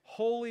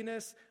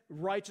 Holiness,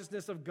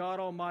 righteousness of God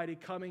Almighty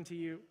coming to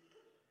you,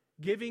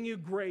 giving you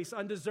grace,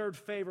 undeserved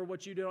favor,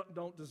 what you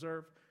don't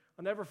deserve.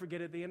 I'll never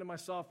forget it. At the end of my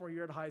sophomore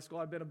year at high school,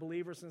 I've been a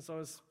believer since I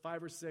was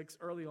 5 or 6,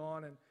 early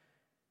on, and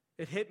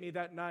it hit me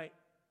that night.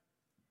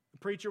 The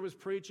preacher was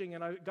preaching,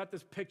 and I got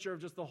this picture of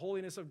just the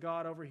holiness of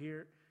God over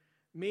here.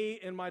 Me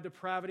and my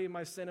depravity,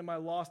 my sin, and my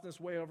lostness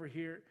way over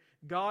here.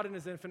 God in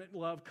his infinite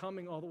love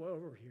coming all the way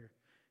over here,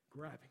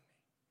 grabbing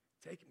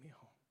me, taking me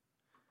home,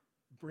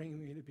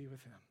 bringing me to be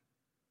with him.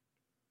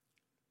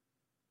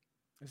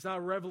 It's not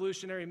a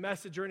revolutionary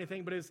message or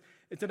anything, but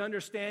it's an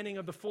understanding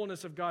of the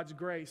fullness of God's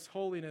grace,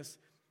 holiness,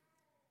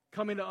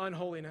 coming to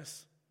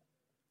unholiness,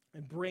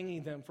 and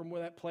bringing them from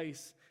that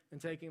place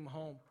and taking them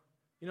home.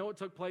 You know what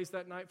took place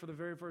that night for the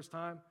very first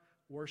time?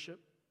 Worship.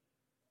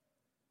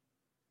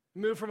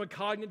 Move from a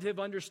cognitive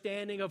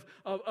understanding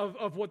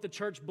of what the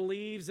church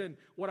believes and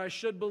what I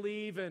should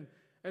believe and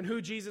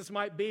who Jesus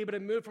might be, but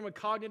it moved from a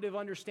cognitive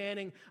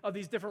understanding of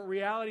these different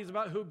realities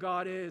about who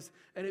God is,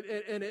 and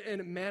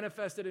it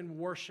manifested in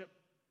worship.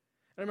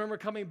 And I remember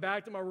coming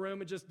back to my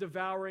room and just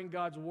devouring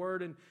God's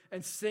word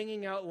and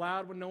singing out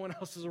loud when no one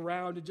else is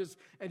around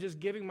and just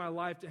giving my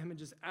life to him in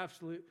just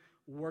absolute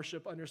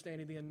worship,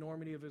 understanding the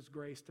enormity of his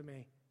grace to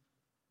me.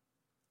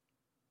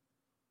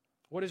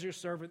 What is your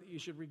servant that you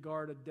should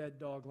regard a dead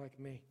dog like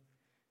me?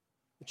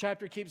 The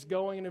chapter keeps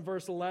going, and in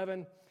verse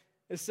 11,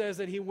 it says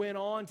that he went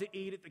on to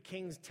eat at the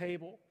king's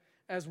table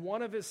as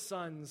one of his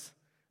sons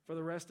for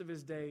the rest of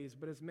his days.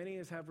 But as many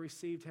as have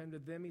received him, to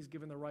them he's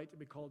given the right to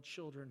be called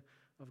children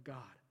of God.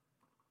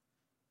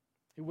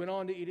 He went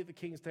on to eat at the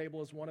king's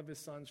table as one of his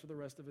sons for the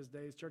rest of his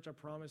days. Church, I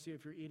promise you,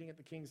 if you're eating at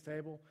the king's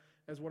table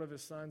as one of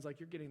his sons, like,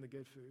 you're getting the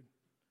good food.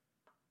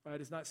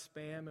 Right? It's not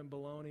spam and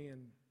bologna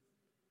and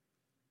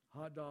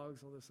hot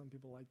dogs, although some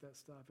people like that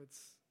stuff.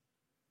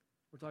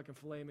 We're talking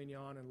filet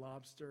mignon and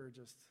lobster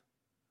just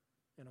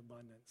in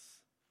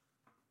abundance.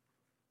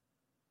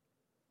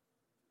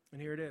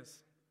 And here it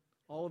is.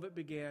 All of it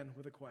began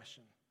with a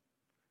question.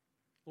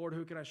 Lord,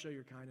 who can I show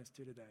your kindness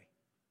to today?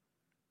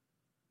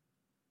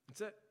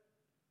 That's it.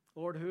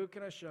 Lord, who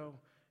can I show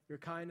your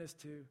kindness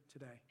to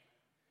today?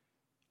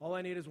 All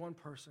I need is one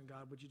person,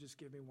 God. Would you just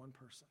give me one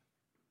person?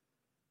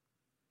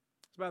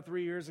 It's about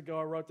 3 years ago,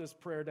 I wrote this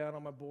prayer down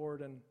on my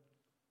board, and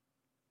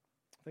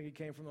I think it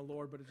came from the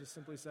Lord, but it just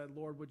simply said,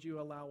 Lord, would you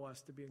allow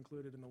us to be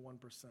included in the 1%?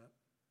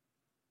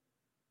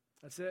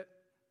 That's it.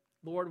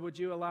 Lord, would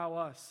you allow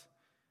us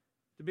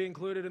to be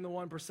included in the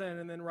 1%?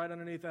 And then right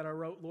underneath that, I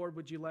wrote, Lord,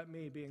 would you let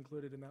me be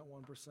included in that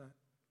 1%?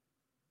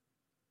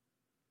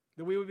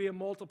 That we would be a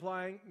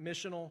multiplying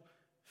missional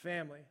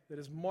family that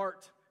is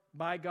marked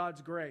by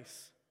God's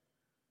grace,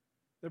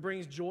 that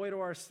brings joy to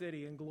our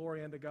city and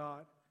glory unto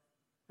God.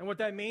 And what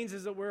that means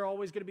is that we're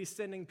always going to be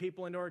sending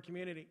people into our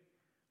community.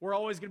 We're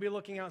always going to be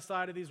looking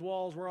outside of these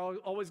walls. We're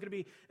always going to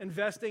be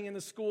investing in the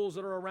schools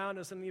that are around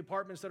us and the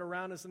apartments that are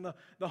around us and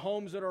the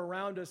homes that are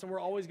around us. And we're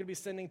always going to be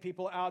sending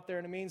people out there.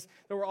 And it means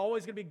that we're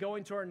always going to be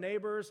going to our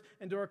neighbors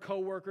and to our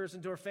coworkers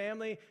and to our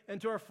family and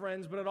to our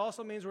friends. But it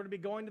also means we're going to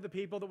be going to the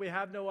people that we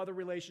have no other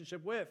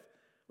relationship with.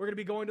 We're going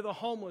to be going to the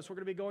homeless. We're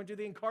going to be going to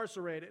the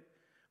incarcerated.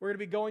 We're going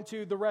to be going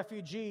to the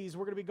refugees.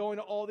 We're going to be going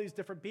to all these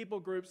different people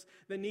groups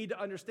that need to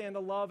understand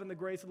the love and the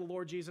grace of the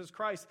Lord Jesus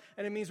Christ.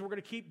 And it means we're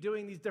going to keep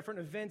doing these different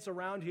events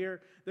around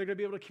here. They're going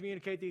to be able to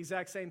communicate the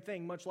exact same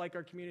thing, much like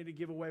our community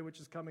giveaway,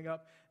 which is coming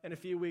up in a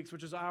few weeks,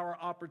 which is our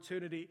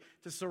opportunity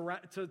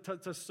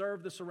to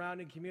serve the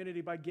surrounding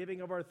community by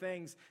giving of our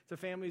things to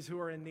families who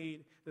are in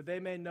need, that they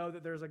may know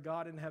that there's a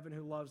God in heaven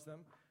who loves them.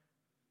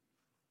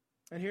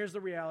 And here's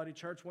the reality,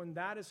 church. When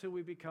that is who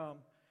we become,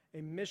 a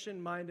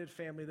mission-minded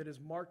family that is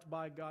marked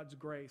by God's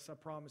grace, I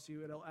promise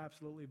you it'll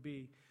absolutely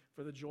be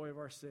for the joy of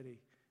our city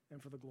and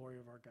for the glory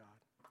of our God.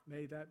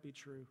 May that be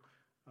true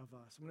of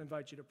us. I'm going to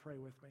invite you to pray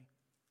with me.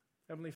 Heavenly